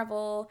Captain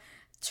Marvel,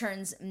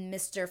 turns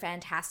Mr.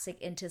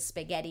 Fantastic into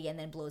spaghetti, and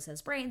then blows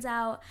his brains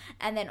out,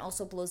 and then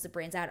also blows the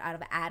brains out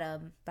of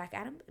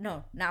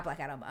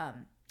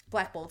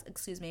Black Bolt,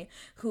 excuse me,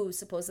 who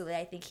supposedly,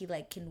 I think he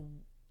like can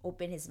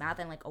open his mouth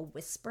and like a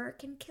whisper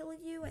can kill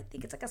you. I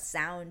think it's like a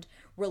sound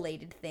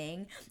related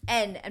thing.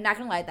 And I'm not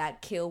gonna lie,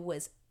 that kill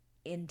was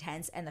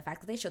intense, and the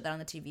fact that they showed that on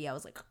the TV, I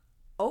was like,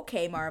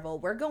 okay, Marvel,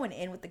 we're going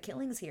in with the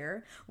killings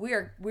here.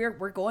 We're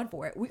going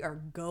for it. We are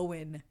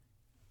going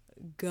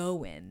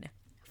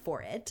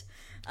for it.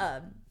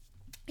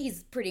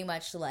 He's pretty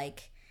much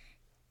like,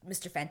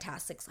 Mr.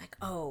 Fantastic's like,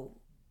 oh,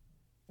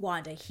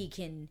 Wanda, he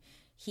can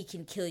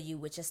kill you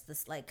with just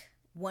this like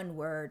one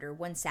word or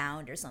one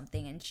sound or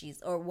something, and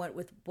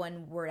with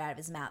one word out of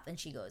his mouth, and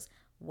she goes,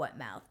 what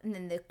mouth? And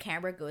then the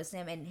camera goes to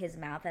him, and his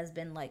mouth has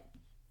been like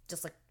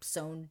just like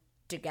sewn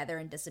together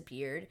and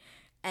disappeared,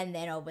 and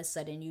then all of a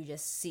sudden you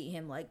just see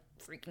him like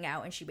freaking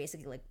out, and she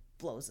basically like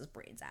blows his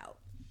brains out.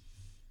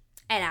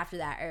 And after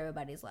that,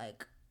 everybody's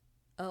like,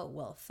 oh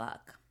well,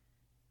 fuck,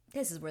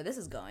 this is where this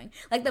is going.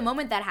 Like, the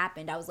moment that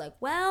happened, I was like,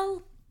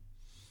 well,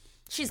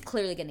 she's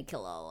clearly gonna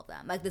kill all of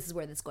them. Like, this is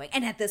where this is going.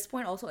 And at this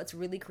point also, it's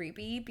really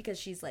creepy because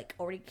she's like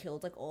already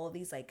killed like all of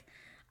these like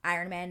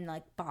Iron Man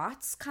like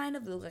bots, kind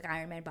of. They look like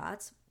Iron Man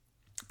bots.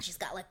 She's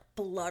got like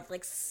blood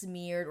like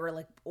smeared, or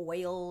like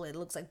oil, it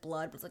looks like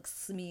blood was like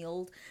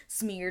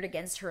smeared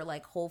against her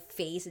like whole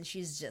face, and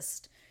she's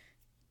just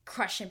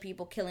crushing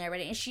people, killing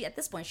everybody. And she, at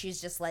this point,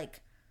 she's just like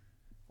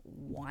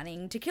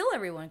wanting to kill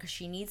everyone because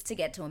she needs to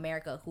get to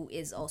America, who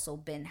is also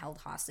been held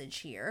hostage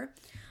here.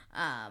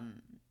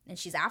 And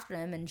she's after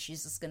him, and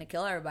she's just gonna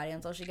kill everybody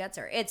until she gets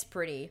her. It's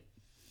pretty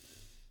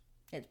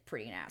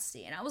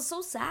nasty. And I was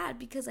so sad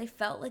because I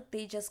felt like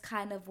they just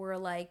kind of were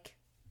like,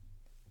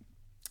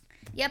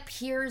 yep,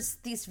 here's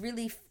these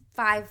really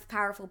 5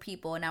 powerful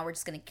people, and now we're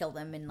just gonna kill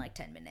them in like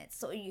 10 minutes.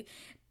 So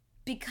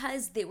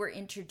because they were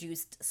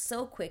introduced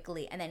so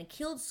quickly and then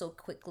killed so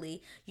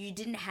quickly, you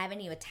didn't have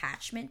any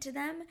attachment to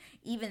them,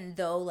 even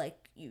though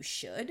like you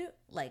should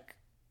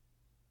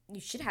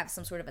have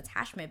some sort of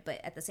attachment,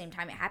 but at the same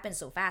time it happened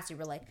so fast. You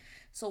were like,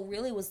 so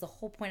really was the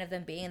whole point of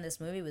them being in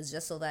this movie was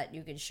just so that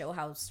you could show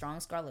how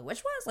strong Scarlet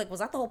Witch was? Like, was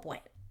that the whole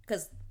point?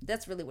 Because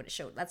that's really what it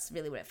showed. That's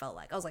really what it felt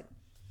like. I was like,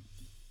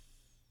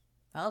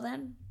 well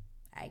then,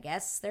 I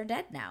guess they're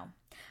dead now.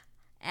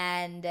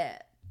 And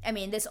I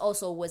mean, this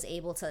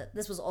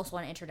was also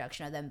an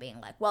introduction of them being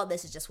like, well,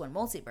 this is just one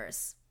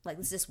multiverse. Like,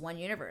 this is just one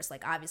universe.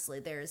 Like, obviously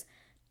there's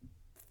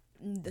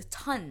the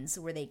tons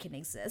where they can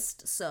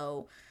exist.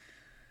 So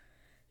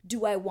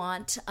do I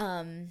want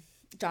John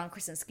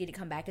Krasinski to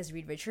come back as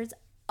Reed Richards?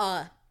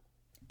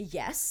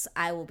 Yes,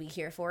 I will be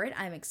here for it.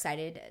 I'm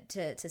excited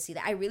to see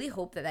that. I really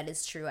hope that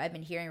is true. I've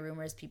been hearing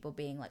rumors, people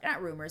being like,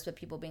 not rumors, but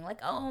people being like,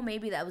 oh,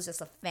 maybe that was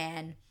just a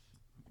fan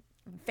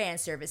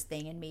service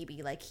thing, and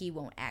maybe like he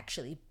won't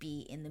actually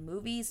be in the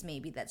movies.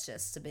 Maybe that's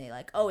just to be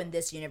like, oh, in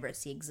this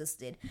universe he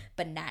existed,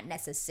 but not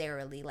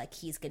necessarily like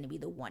he's going to be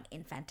the one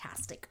in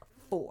Fantastic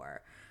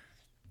Four.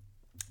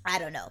 I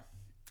don't know.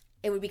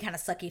 It would be kind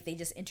of sucky if they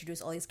just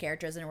introduced all these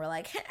characters and were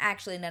like,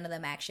 actually, none of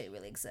them actually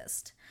really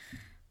exist.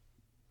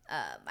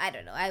 I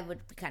don't know. I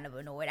would be kind of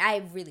annoyed.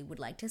 I really would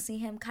like to see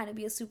him kind of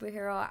be a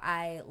superhero.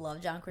 I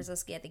love John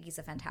Krasinski. I think he's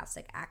a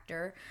fantastic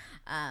actor.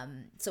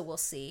 So we'll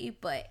see.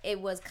 But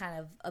it was kind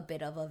of a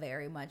bit of a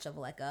very much of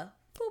like a,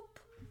 boop,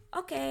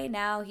 okay,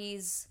 now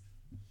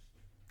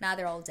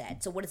they're all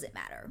dead. So what does it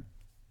matter?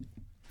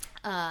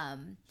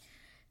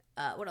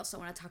 What else do I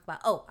want to talk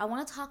about? Oh, I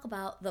want to talk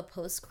about the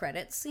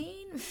post-credit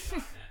scene.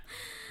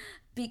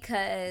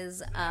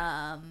 because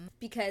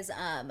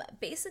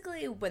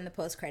basically when the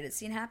post-credit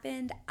scene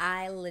happened,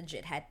 I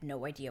legit had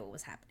no idea what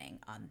was happening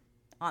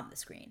on the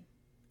screen.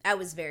 I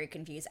was very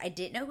confused. I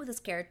didn't know who this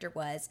character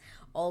was.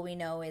 All we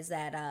know is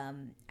that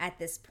at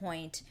this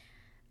point,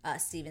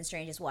 Stephen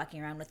Strange is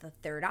walking around with a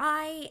third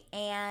eye,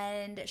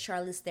 and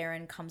Charlize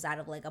Theron comes out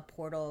of like a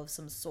portal of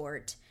some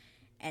sort,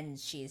 and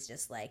she's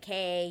just like,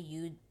 hey,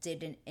 you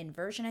did an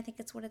inversion, I think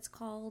it's what it's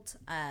called,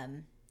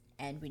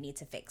 and we need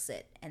to fix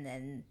it. And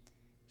then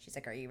she's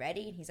like, are you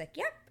ready? And he's like,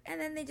 yep. And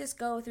then they just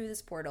go through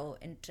this portal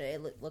into,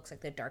 it looks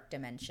like the dark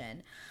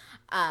dimension.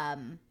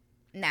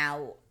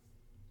 Now,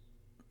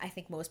 I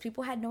think most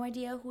people had no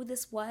idea who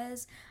this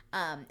was,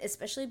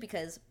 especially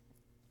because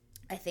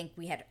I think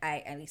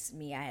I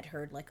had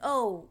heard like,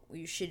 oh,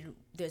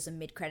 there's a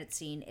mid-credit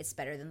scene. It's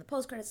better than the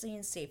post-credit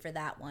scene. Save for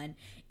that one.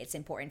 It's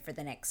important for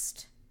the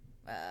next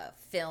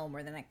film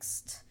or the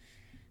next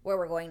where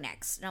we're going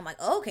next. And I'm like,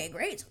 oh, okay,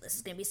 great. So this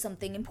is going to be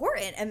something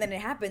important. And then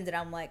it happened, and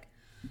I'm like,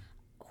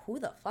 who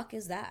the fuck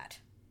is that?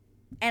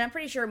 And I'm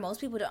pretty sure most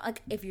people don't,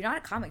 like, if you're not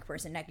a comic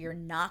person, like, you're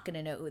not going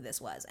to know who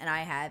this was. And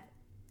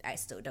I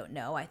still don't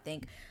know. I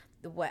think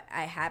what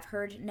I have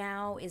heard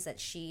now is that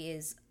she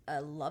is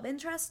a love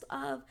interest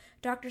of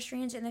Doctor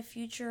Strange in the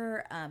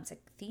future. It's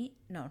like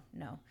no,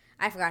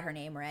 I forgot her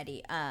name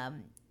already.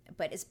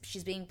 But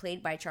she's being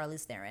played by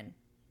Charlize Theron.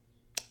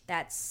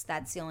 That's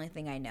the only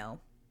thing I know.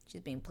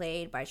 She's being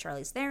played by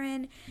Charlize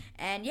Theron,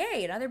 and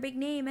yay, another big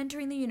name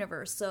entering the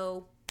universe.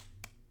 So,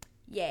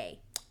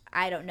 yay.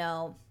 I don't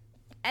know.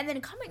 And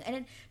then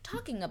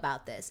talking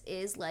about this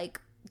is like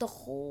the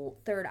whole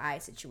third eye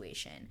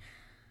situation.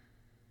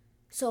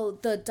 So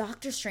the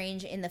Doctor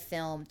Strange in the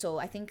film. So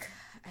I think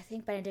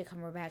Benedict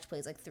Cumberbatch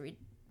plays like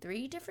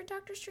three different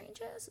Doctor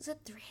Stranges. Is it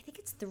 3? I think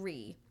it's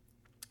 3.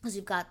 Because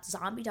you've got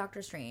zombie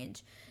Doctor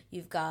Strange,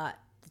 you've got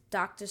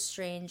Doctor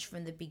Strange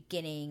from the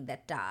beginning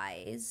that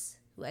dies,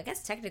 who I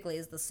guess technically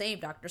is the same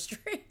Doctor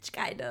Strange,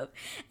 kind of.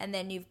 And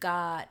then you've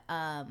got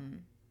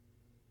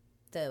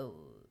the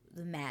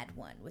mad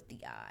one with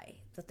the eye,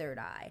 the third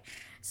eye.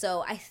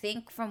 So I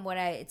think from what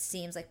it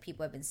seems like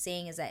people have been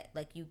saying is that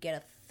like you get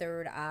a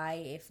third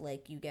eye if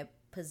like you get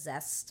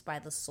possessed by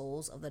the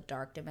souls of the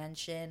dark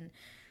dimension.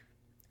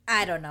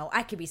 I don't know.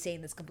 I could be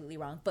saying this completely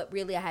wrong, but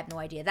really I have no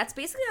idea. That's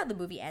basically how the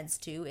movie ends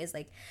too, is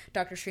like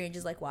Doctor Strange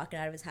is like walking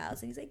out of his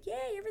house and he's like,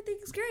 yay,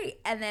 everything's great.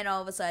 And then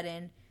all of a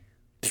sudden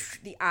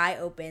the eye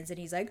opens and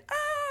he's like,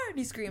 ah, and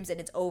he screams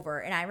and it's over.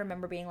 And I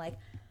remember being like,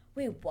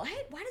 wait,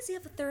 what? Why does he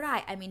have a third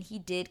eye? I mean, he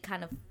did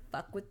kind of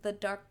fuck with the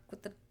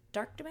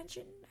dark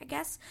dimension, I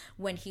guess,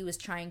 when he was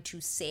trying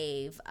to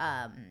save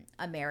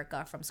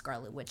America from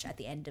Scarlet Witch at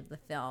the end of the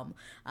film,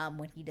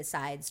 when he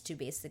decides to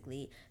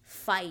basically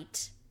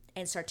fight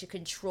and start to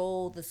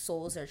control the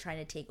souls that are trying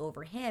to take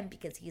over him,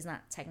 because he's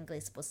not technically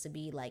supposed to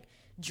be like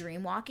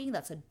dream walking.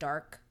 That's a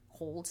dark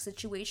hold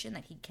situation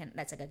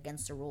that's like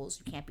against the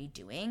rules. You can't be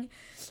doing.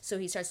 So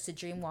he starts to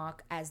dream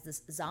walk as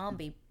a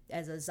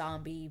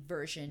zombie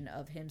version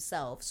of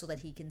himself so that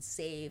he can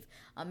save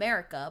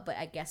America. But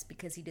I guess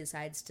because he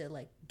decides to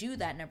like do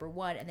that, number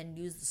one, and then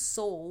use the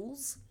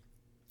souls,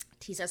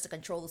 he starts to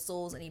control the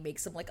souls and he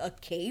makes them like a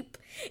cape.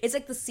 It's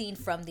like the scene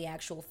from the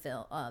actual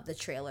film, the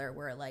trailer,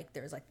 where like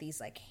there's like these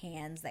like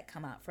hands that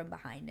come out from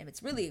behind him.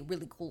 It's really,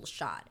 really cool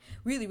shot.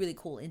 Really, really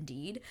cool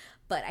indeed.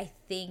 But I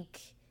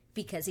think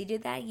because he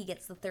did that, he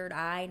gets the third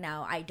eye.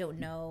 Now, I don't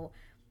know,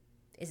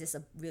 is this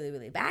a really,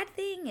 really bad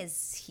thing?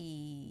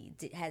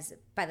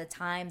 By the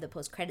time the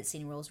post-credit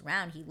scene rolls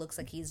around, he looks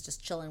like he's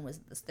just chilling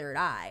with this third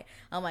eye.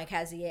 I'm like,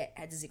 does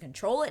he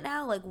control it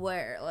now? Like,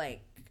 where,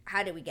 like,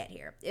 how did we get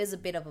here? It was a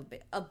bit of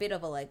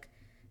a like,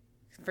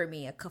 for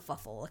me, a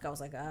kerfuffle. Like, I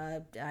was like,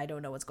 I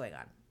don't know what's going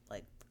on.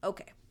 Like,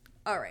 okay,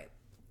 all right.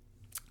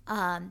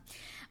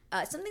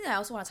 Something that I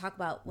also want to talk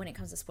about when it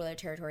comes to spoiler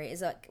territory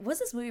is like, was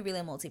this movie really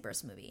a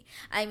multiverse movie?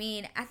 I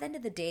mean, at the end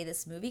of the day,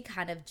 this movie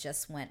kind of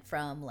just went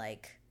from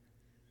like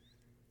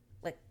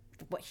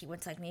what he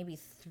went to like maybe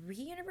 3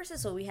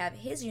 universes. So we have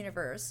his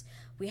universe,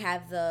 we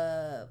have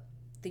the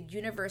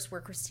universe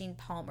where Christine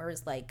Palmer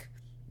is like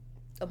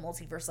a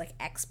multiverse like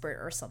expert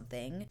or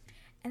something,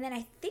 and then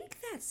I think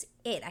that's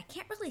it. I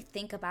can't really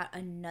think about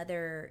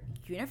another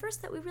universe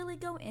that we really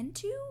go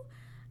into,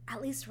 at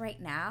least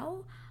right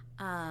now.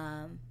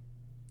 I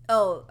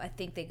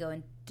think they go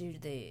and do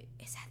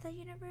is that the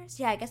universe?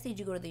 Yeah, I guess they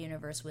do go to the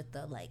universe with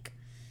the like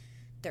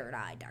third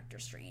eye Doctor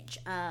Strange.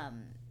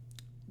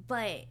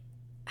 But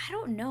I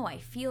don't know. I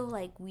feel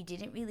like we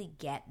didn't really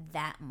get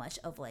that much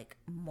of like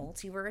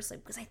multiverse,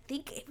 like, because I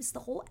think it was the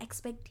whole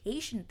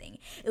expectation thing.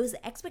 It was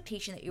the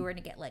expectation that you were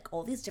going to get like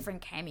all these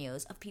different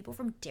cameos of people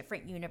from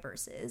different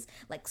universes,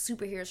 like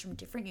superheroes from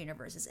different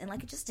universes, and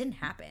like it just didn't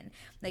happen.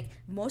 Like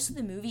most of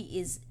the movie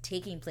is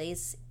taking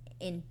place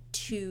in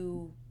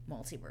 2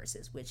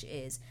 multiverses, which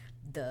is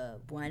the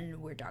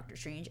one where Doctor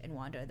Strange and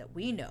Wanda that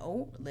we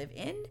know live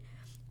in,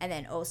 and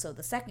then also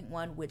the second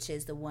one, which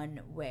is the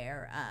one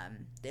where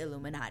the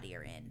Illuminati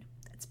are in.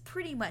 That's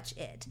pretty much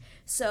it.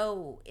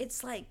 So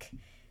it's like,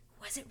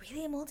 was it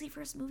really a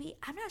multiverse movie?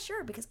 I'm not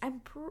sure, because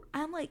I'm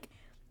like,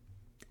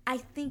 I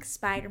think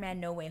Spider-Man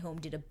No Way Home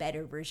did a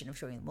better version of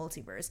showing the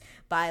multiverse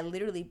by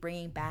literally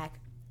bringing back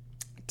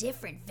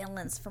different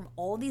villains from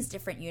all these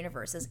different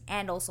universes,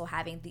 and also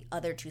having the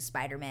other 2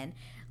 Spider-Men,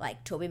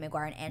 like Tobey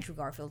Maguire and Andrew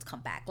Garfield,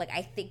 come back. Like,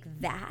 I think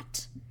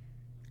that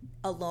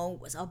alone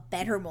was a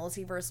better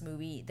multiverse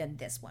movie than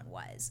this one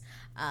was.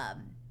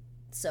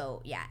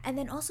 So yeah. And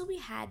then also we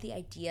had the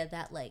idea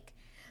that like,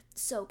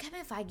 so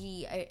Kevin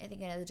Feige, I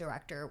think the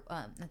director,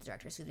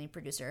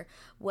 producer,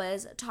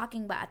 was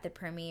talking about at the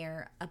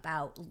premiere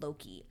about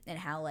Loki, and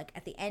how like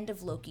at the end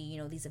of Loki, you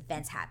know, these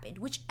events happened,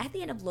 which at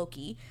the end of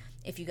Loki,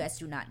 if you guys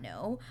do not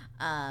know,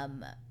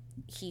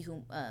 he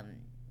who,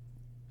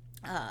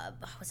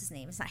 what's his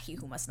name? It's not He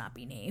Who Must Not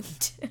Be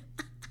Named.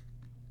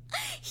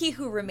 He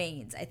Who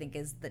Remains, I think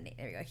is the name.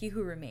 There you go. He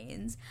Who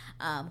Remains,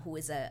 who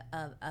is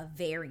a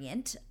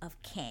variant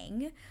of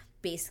Kang,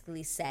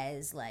 basically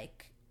says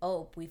like,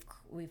 oh,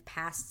 we've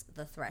passed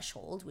the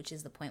threshold, which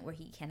is the point where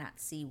he cannot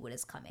see what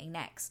is coming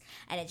next.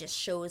 And it just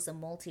shows the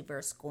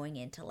multiverse going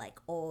into like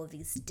all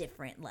these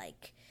different,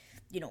 like,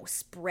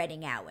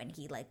 spreading out, and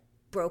he like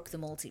broke the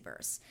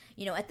multiverse.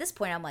 At this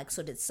point I'm like,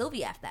 so did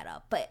Sylvie F that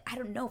up? But I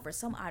don't know, for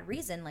some odd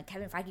reason, like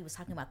Kevin Feige was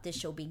talking about this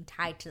show being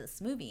tied to this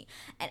movie,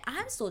 and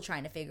I'm still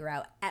trying to figure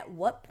out at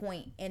what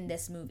point in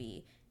this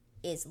movie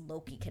is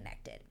Loki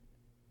connected.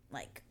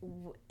 Like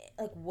what,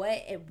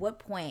 at what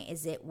point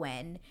is it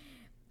when,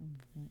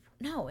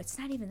 no, it's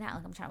not even that.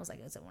 Like I'm trying, I was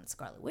like, is it when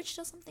Scarlet Witch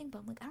does something? But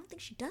I'm like, I don't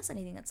think she does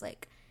anything that's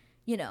like,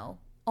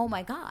 oh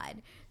my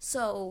God.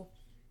 So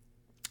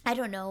I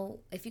don't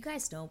know. If you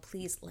guys know,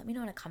 please let me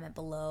know in a comment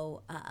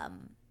below.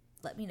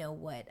 Let me know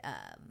what,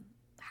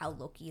 how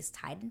Loki is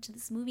tied into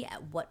this movie,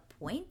 at what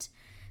point.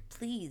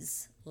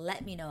 Please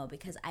let me know,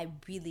 because I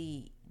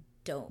really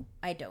don't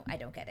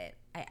get it.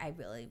 I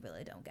really,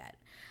 really don't get.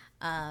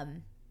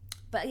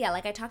 But yeah,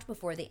 like I talked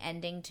before, the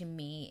ending to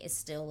me is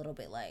still a little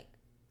bit like,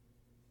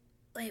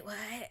 wait, what?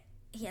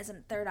 He has a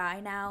third eye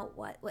now?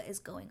 What is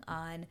going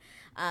on?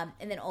 And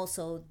then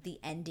also the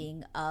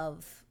ending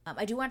of,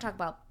 I do want to talk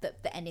about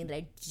the ending that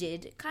I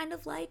did kind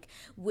of like,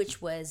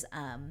 which was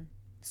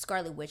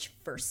Scarlet Witch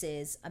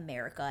versus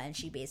America. And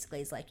she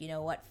basically is like, you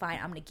know what, fine,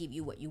 I'm going to give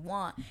you what you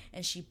want.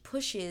 And she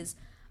pushes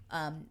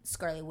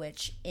Scarlet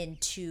Witch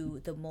into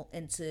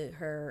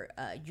her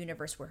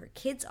universe where her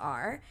kids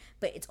are,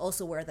 but it's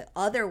also where the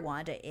other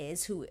Wanda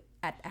is, who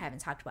I haven't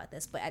talked about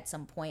this, but at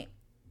some point,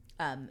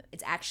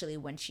 it's actually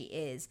when she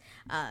is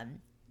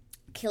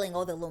killing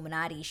all the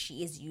Illuminati,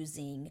 she is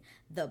using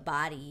the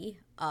body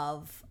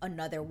of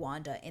another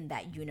Wanda in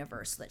that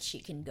universe so that she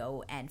can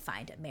go and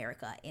find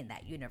America in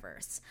that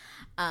universe.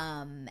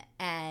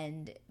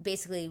 And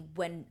basically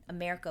when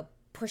America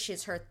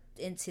pushes her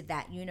into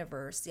that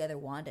universe, the other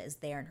Wanda is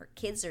there and her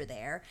kids are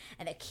there,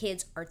 and the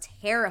kids are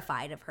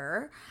terrified of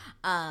her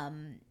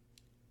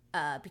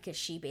because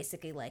she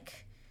basically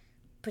like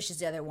pushes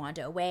the other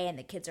Wanda away, and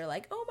the kids are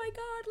like, oh my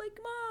God, like,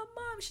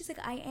 mom. She's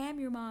like, I am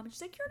your mom. And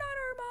she's like, you're not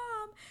her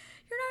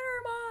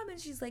mom. And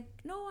she's like,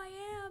 no, I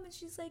am. And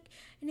she's like,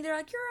 and they're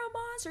like, you're a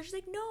monster. She's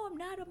like, no, I'm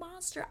not a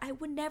monster. I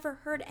would never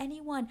hurt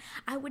anyone.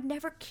 I would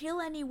never kill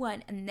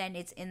anyone. And then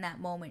it's in that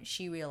moment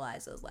she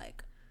realizes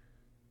like,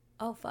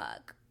 oh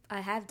fuck,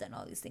 I have done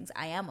all these things.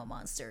 I am a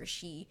monster.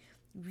 She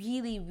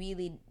really,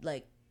 really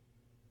like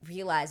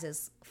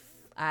realizes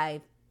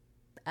I've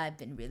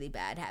been really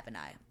bad, haven't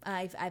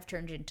I? I've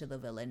turned into the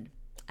villain.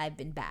 I've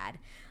been bad.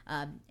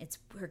 It's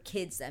her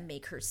kids that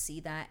make her see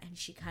that, and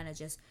she kind of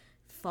just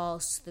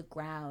falls to the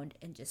ground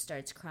and just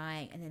starts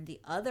crying. And then the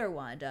other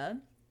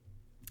Wanda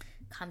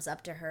comes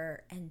up to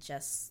her and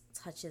just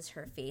touches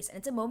her face. And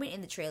it's a moment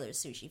in the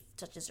trailers too. She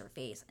touches her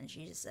face and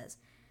she just says,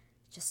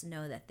 just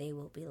know that they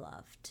will be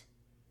loved.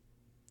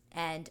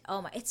 And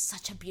oh my, it's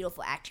such a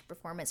beautiful acting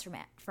performance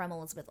from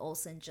Elizabeth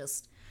Olsen.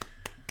 Just,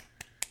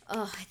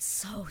 oh, it's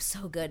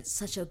so good. It's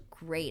such a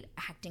great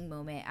acting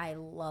moment. I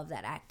love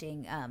that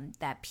acting,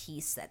 that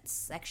piece, that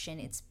section.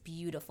 It's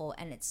beautiful,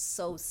 and it's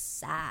so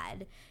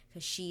sad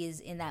because she is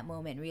in that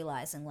moment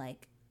realizing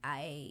like,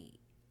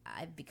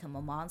 I've become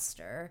a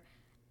monster,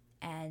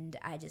 and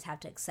I just have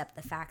to accept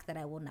the fact that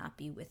I will not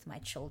be with my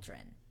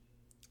children.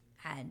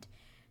 And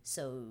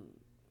so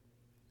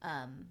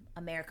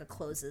America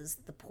closes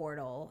the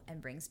portal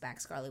and brings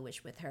back Scarlet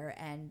Witch with her,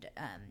 and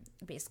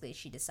basically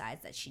she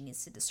decides that she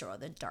needs to destroy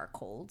the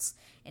Darkholds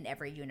in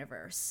every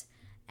universe,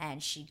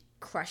 and she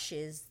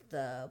crushes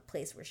the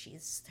place where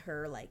she's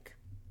her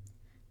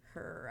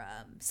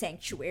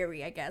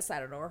sanctuary, I guess, I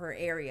don't know, or her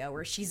area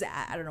where she's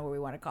at, I don't know what we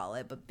want to call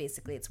it, but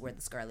basically it's where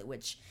the Scarlet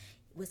Witch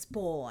was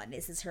born.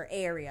 This is her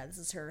area, this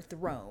is her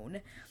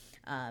throne.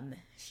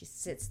 She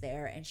sits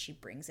there and she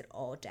brings it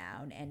all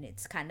down, and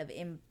it's kind of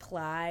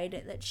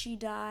implied that she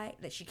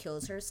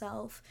kills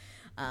herself,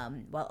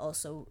 while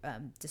also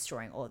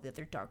destroying all the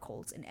other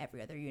Darkholds in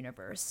every other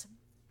universe.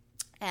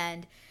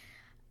 And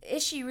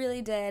is she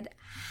really dead?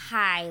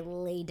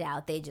 Highly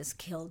doubt they just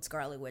killed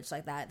Scarlet Witch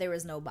like that. There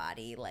was no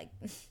body, like,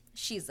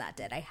 she's not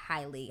dead. I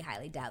highly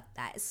doubt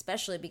that,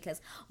 especially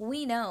because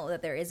we know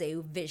that there is a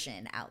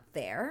Vision out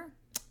there.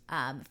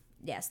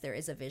 Yes, there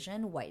is a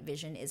Vision. White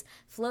Vision is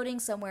floating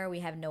somewhere.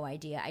 We have no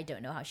idea. I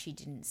don't know how she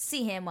didn't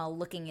see him while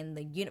looking in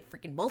the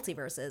freaking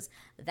multiverses.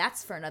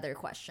 That's for another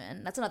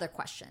question. That's another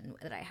question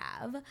that I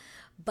have.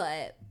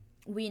 But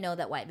we know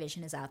that White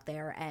Vision is out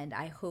there, and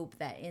I hope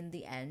that in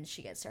the end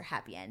she gets her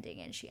happy ending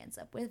and she ends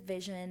up with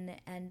Vision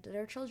and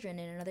their children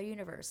in another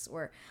universe,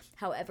 or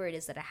however it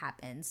is that it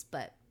happens.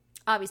 But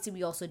obviously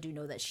we also do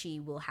know that she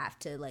will have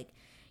to, like,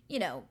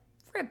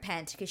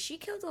 repent, because she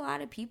killed a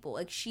lot of people.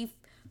 Like, she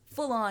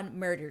full-on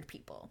murdered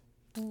people,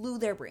 blew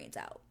their brains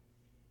out.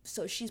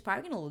 So she's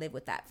probably going to live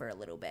with that for a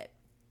little bit.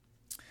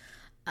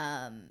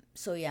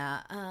 So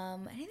yeah,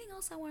 anything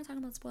else I want to talk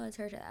about spoiler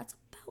territory? That's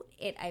about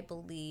it, I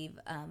believe,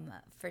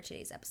 for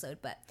today's episode.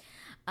 But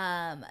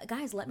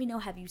guys, let me know,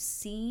 have you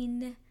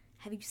seen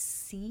have you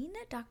seen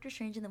Doctor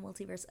Strange in the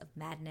Multiverse of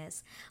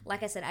Madness?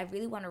 Like I said, I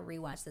really want to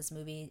rewatch this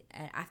movie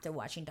after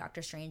watching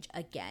Doctor Strange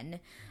again,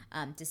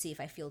 to see if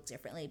I feel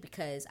differently,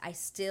 because I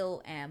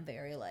still am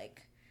very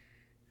like,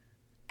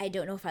 I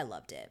don't know if I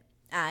loved it.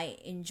 I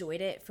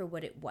enjoyed it for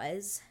what it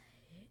was.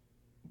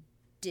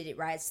 Did it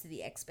rise to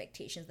the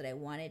expectations that I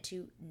wanted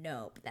to?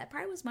 No, but that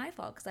probably was my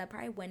fault, because I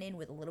probably went in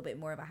with a little bit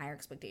more of a higher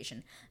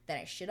expectation than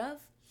I should have.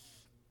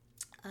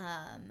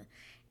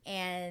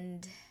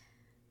 And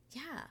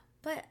yeah,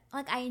 but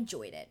like I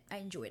enjoyed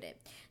it.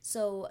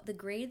 So the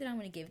grade that I'm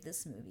going to give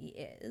this movie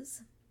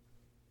is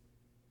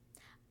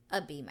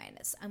a B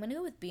minus. I'm going to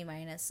go with B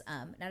minus,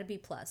 not a B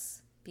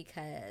plus,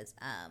 because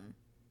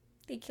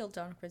they killed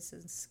John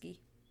Krasinski.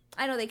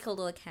 I know they killed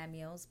all the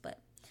cameos, but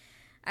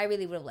I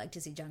really would have liked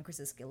to see John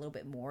Krasinski a little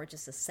bit more,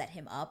 just to set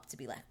him up to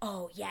be like,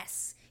 oh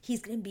yes,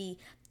 he's going to be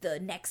the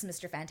next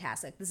Mr.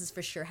 Fantastic. This is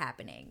for sure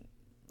happening.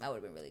 That would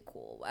have been really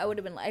cool. I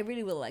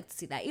really would like to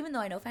see that, even though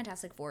I know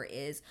Fantastic Four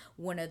is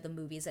one of the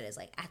movies that is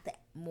like at the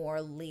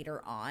more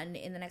later on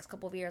in the next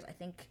couple of years. I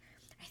think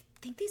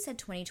they said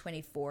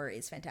 2024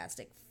 is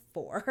Fantastic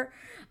Four,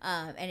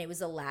 and it was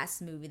the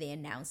last movie they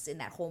announced in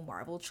that whole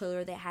Marvel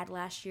trailer they had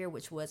last year,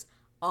 which was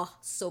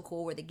so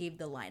cool, where they gave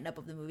the lineup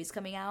of the movies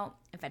coming out,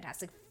 and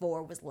Fantastic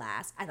Four was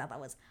last. I thought that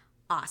was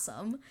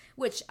awesome,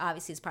 which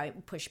obviously is probably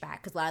pushed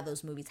back, because a lot of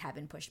those movies have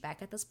been pushed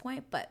back at this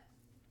point, but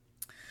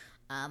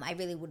I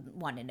really would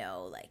want to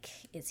know, like,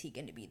 is he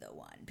going to be the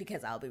one?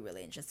 Because I'll be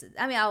really interested.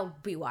 I mean, I'll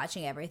be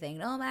watching everything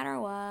no matter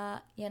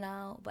what,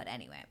 But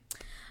anyway,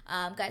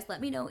 guys,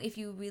 let me know if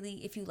you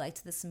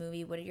liked this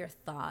movie. What are your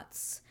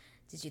thoughts?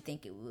 Did you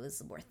think it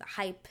was worth the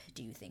hype?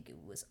 Do you think it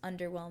was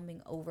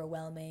underwhelming,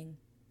 overwhelming?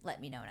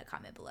 Let me know in a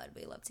comment below. I'd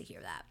really love to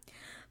hear that.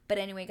 But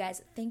anyway,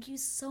 guys, thank you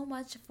so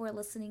much for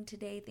listening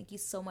today. Thank you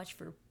so much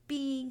for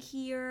being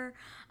here.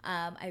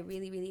 I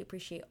really, really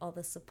appreciate all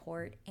the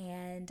support.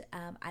 And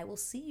I will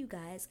see you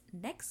guys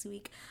next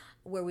week,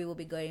 where we will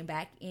be going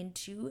back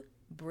into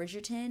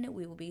Bridgerton.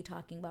 We will be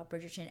talking about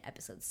Bridgerton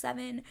episode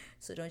 7.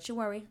 So don't you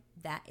worry.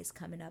 That is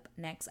coming up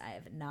next. I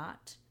have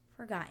not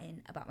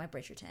forgotten about my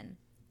Bridgerton.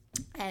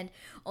 And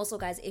also,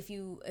 guys, if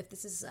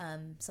this is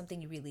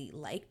something you really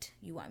liked,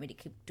 you want me to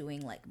keep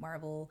doing like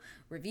Marvel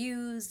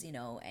reviews,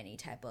 any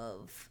type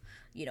of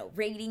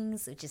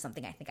ratings, which is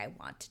something I think I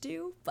want to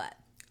do, but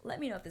let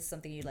me know if this is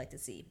something you'd like to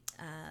see.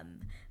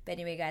 But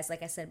anyway, guys,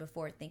 like I said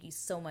before, thank you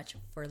so much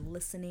for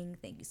listening.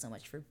 Thank you so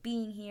much for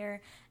being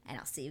here, and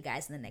I'll see you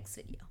guys in the next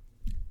video.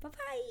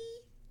 Bye-bye.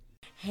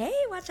 Hey,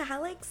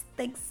 Watchaholics!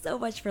 Thanks so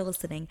much for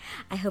listening.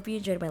 I hope you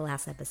enjoyed my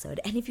last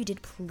episode. And if you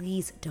did,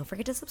 please don't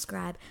forget to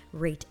subscribe,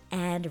 rate,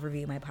 and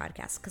review my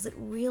podcast, because it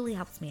really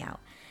helps me out.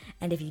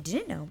 And if you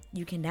didn't know,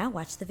 you can now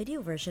watch the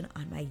video version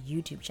on my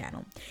YouTube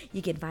channel.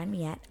 You can find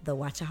me at The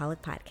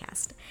Watchaholic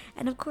Podcast.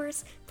 And of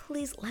course,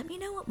 please let me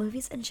know what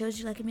movies and shows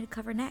you'd like me to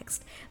cover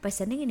next by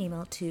sending an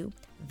email to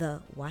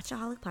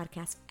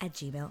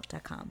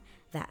thewatchaholicpodcast@gmail.com.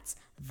 That's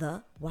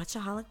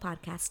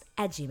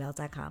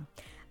thewatchaholicpodcast@gmail.com.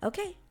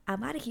 Okay,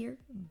 I'm out of here.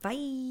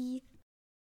 Bye.